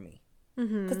for me,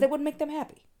 because they wouldn't make them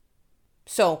happy.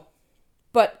 So,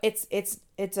 but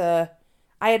I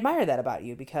admire that about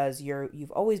you, because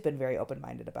you've always been very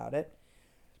open-minded about it.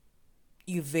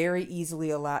 You very easily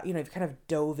you've kind of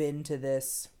dove into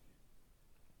this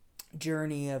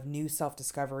journey of new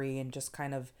self-discovery, and just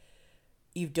kind of,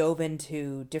 you've dove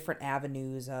into different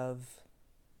avenues of,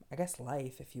 I guess,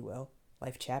 life, if you will,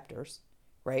 life chapters,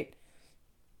 right?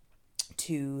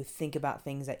 To think about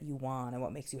things that you want and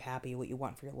what makes you happy, what you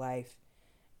want for your life.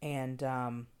 And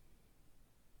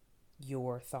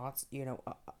your thoughts,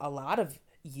 a lot of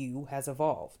you has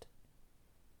evolved.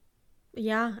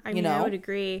 Yeah, I mean, I would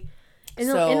agree. In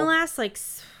the last,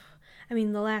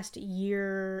 the last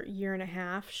year and a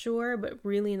half, sure, but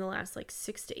really in the last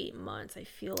 6 to 8 months, I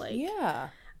feel like, yeah,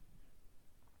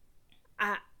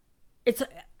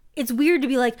 it's weird to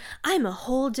be like, I'm a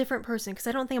whole different person, because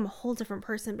I don't think I'm a whole different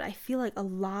person, but I feel like a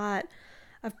lot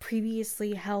of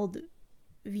previously held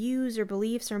views or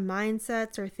beliefs or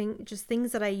mindsets or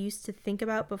things that I used to think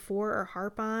about before or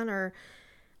harp on, or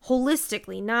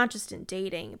holistically, not just in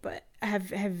dating, but have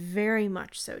very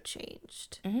much so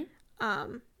changed.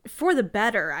 Mm-hmm. For the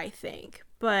better, I think.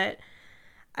 But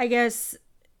I guess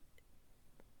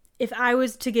if I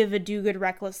was to give a do good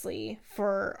recklessly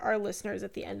for our listeners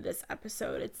at the end of this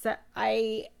episode, it's that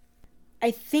I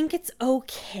think it's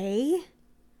okay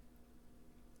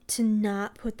to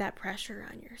not put that pressure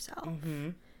on yourself. Mm-hmm.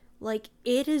 Like,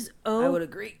 I would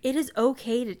agree. It is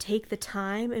okay to take the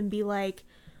time and be like,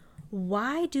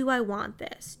 why do I want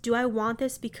this? Do I want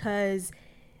this because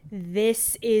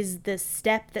this is the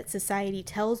step that society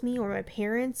tells me, or my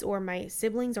parents or my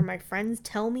siblings or my friends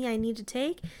tell me I need to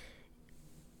take?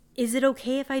 Is it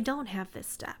okay if I don't have this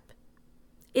step?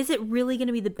 Is it really going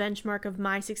to be the benchmark of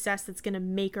my success that's going to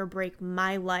make or break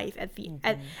my life at the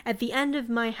at the end of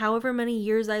my however many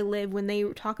years I live? When they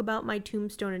talk about my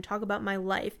tombstone and talk about my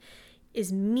life,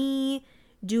 is me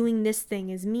doing this thing,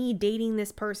 is me dating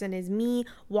this person, is me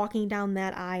walking down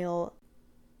that aisle,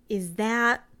 is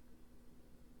that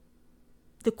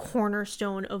the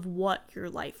cornerstone of what your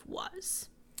life was?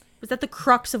 Was that the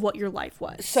crux of what your life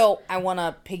was? So I want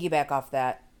to piggyback off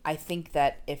that. I think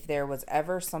that if there was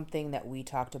ever something that we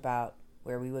talked about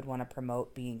where we would want to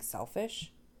promote being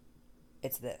selfish,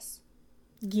 it's this.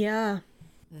 Yeah.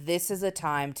 This is a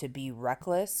time to be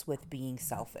reckless with being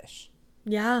selfish.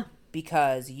 Yeah.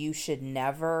 Because you should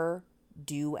never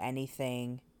do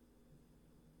anything,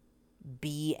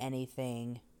 be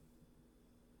anything,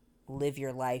 live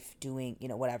your life doing,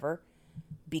 whatever,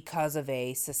 because of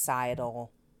a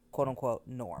societal, quote unquote,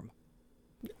 norm.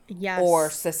 Yes. Or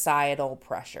societal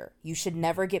pressure. You should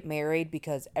never get married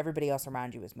because everybody else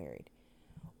around you is married.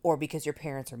 Or because your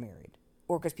parents are married.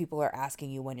 Or because people are asking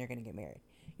you when you're going to get married.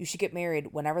 You should get married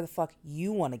whenever the fuck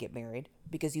you want to get married,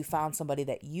 because you found somebody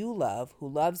that you love, who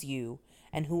loves you,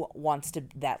 and who wants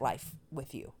that life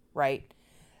with you, right?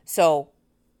 So,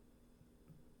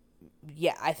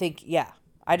 yeah, I think,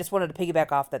 I just wanted to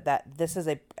piggyback off that this is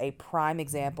a prime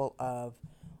example of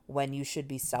when you should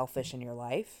be selfish in your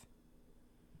life.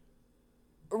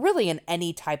 Really in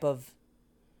any type of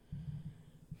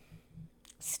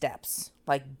steps,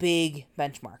 like big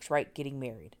benchmarks, right? Getting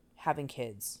married, having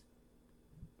kids,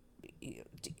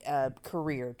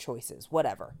 career choices,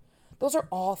 whatever. Those are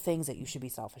all things that you should be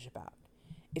selfish about.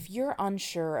 If you're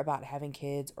unsure about having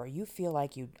kids, or you feel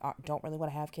like you don't really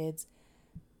want to have kids,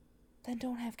 then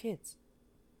don't have kids.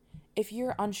 If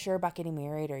you're unsure about getting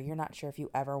married, or you're not sure if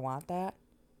you ever want that,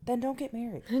 then don't get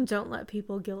married. And don't let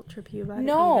people guilt trip you about it.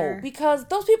 No, because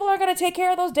those people are going to take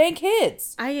care of those dang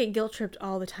kids. I get guilt tripped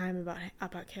all the time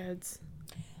about kids.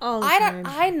 All the time.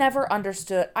 I never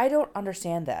understood. I don't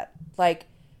understand that. Like,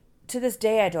 to this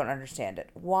day, I don't understand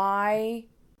it. Why?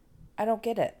 I don't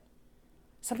get it.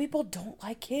 Some people don't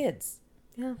like kids.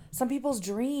 Yeah. Some people's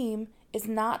dream is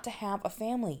not to have a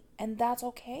family, and that's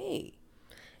okay.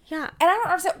 Yeah. And I don't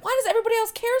understand. Why does everybody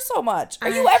else care so much? Are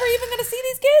you ever even going to see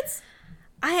these kids?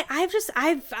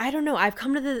 I don't know. I've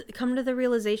come to the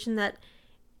realization that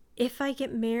if I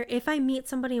get married, if I meet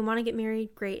somebody and want to get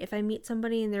married, great. If I meet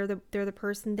somebody and they're the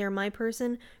person, they're my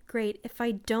person, great. If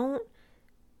I don't,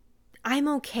 I'm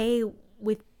okay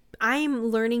with. I'm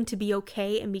learning to be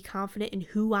okay and be confident in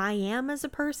who I am as a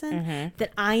person.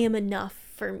 That I am enough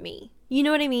for me. You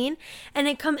know what I mean? And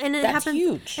it happens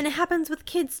huge. And it happens with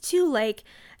kids too. Like,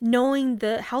 knowing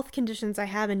the health conditions I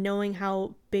have and knowing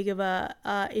how big of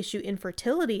a issue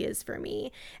infertility is for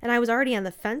me. And I was already on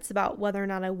the fence about whether or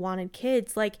not I wanted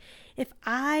kids. Like, if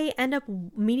I end up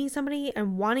meeting somebody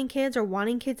and wanting kids, or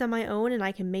wanting kids on my own, and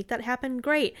I can make that happen,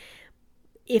 great.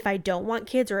 If I don't want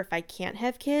kids, or if I can't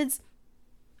have kids,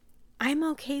 I'm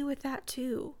okay with that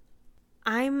too.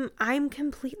 I'm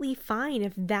completely fine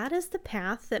if that is the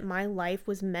path that my life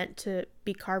was meant to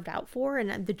be carved out for,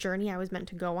 and the journey I was meant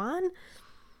to go on.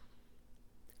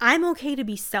 I'm okay to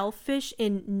be selfish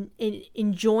in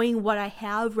enjoying what I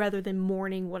have, rather than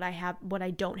mourning what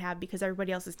I don't have, because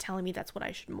everybody else is telling me that's what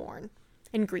I should mourn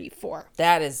and grieve for.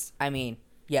 That is,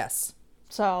 yes.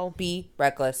 So be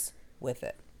reckless with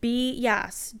it.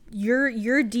 Yes. Your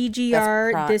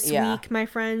DGR this week, my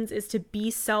friends, is to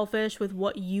be selfish with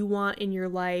what you want in your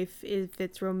life. If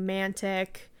it's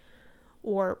romantic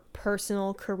or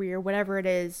personal, career, whatever it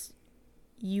is,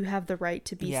 you have the right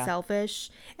to be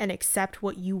selfish and accept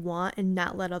what you want and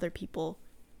not let other people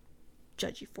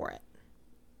judge you for it.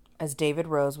 As David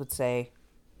Rose would say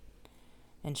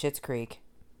in Schitt's Creek,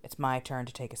 it's my turn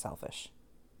to take a selfish.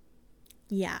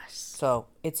 Yes. So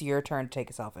it's your turn to take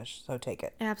a selfish. So take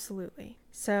it. Absolutely.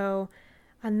 So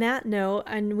on that note,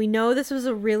 and we know this was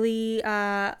a really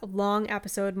long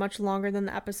episode, much longer than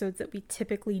the episodes that we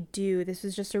typically do. This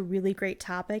was just a really great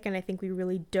topic, and I think we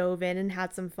really dove in and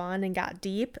had some fun and got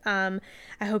deep. I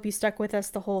hope you stuck with us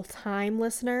the whole time,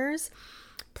 listeners.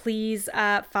 Please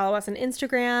follow us on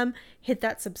Instagram, hit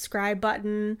that subscribe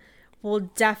button. we'll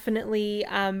definitely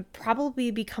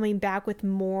probably be coming back with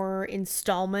more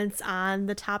installments on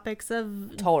the topics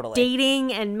of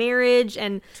dating and marriage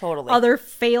and other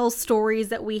fail stories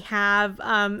that we have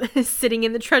sitting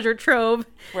in the treasure trove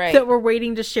that we're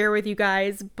waiting to share with you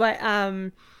guys. But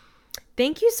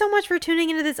thank you so much for tuning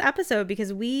into this episode,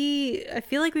 because I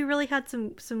feel like we really had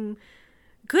some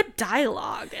good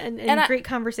dialogue and great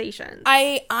conversations.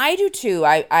 I do too.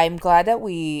 I'm glad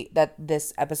that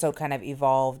this episode kind of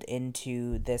evolved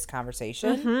into this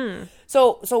conversation. Mm-hmm.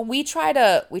 So we try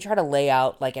to lay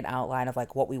out like an outline of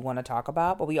like what we want to talk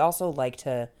about, but we also like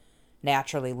to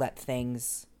naturally let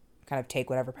things kind of take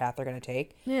whatever path they're going to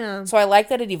take. Yeah. So I like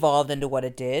that it evolved into what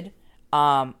it did.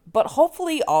 But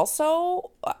hopefully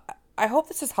also, I hope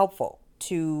this is helpful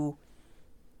to...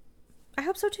 I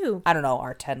hope so too. I don't know,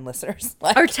 our 10 listeners.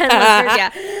 Our 10 listeners,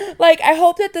 yeah. Like, I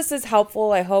hope that this is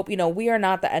helpful. I hope, we are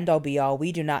not the end-all be-all.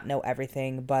 We do not know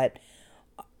everything, but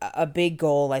a big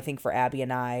goal, I think, for Abby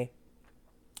and I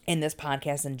in this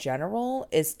podcast in general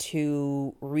is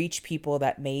to reach people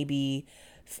that maybe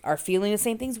are feeling the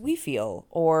same things we feel.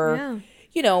 Or,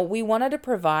 we wanted to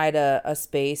provide a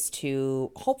space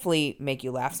to hopefully make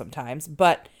you laugh sometimes,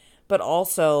 but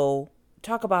also...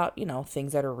 talk about,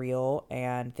 things that are real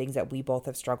and things that we both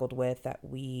have struggled with, that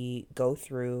we go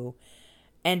through,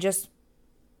 and just,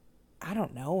 I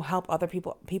don't know, help other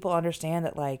people understand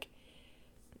that, like,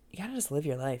 you gotta just live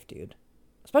your life, dude.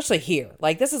 Especially here.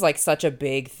 Like, this is, like, such a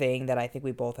big thing that I think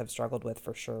we both have struggled with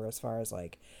for sure, as far as,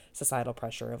 like, societal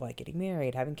pressure of, like, getting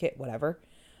married, having kids, whatever.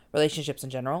 Relationships in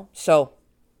general. So,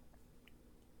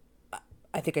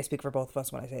 I think I speak for both of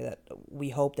us when I say that we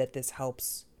hope that this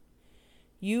helps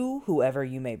you, whoever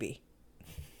you may be.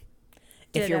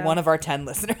 Ditto. If you're one of our 10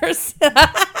 listeners.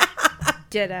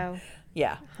 Ditto.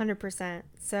 Yeah. 100%.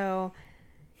 So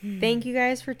thank you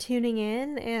guys for tuning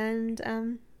in,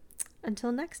 and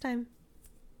until next time.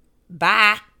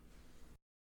 Bye.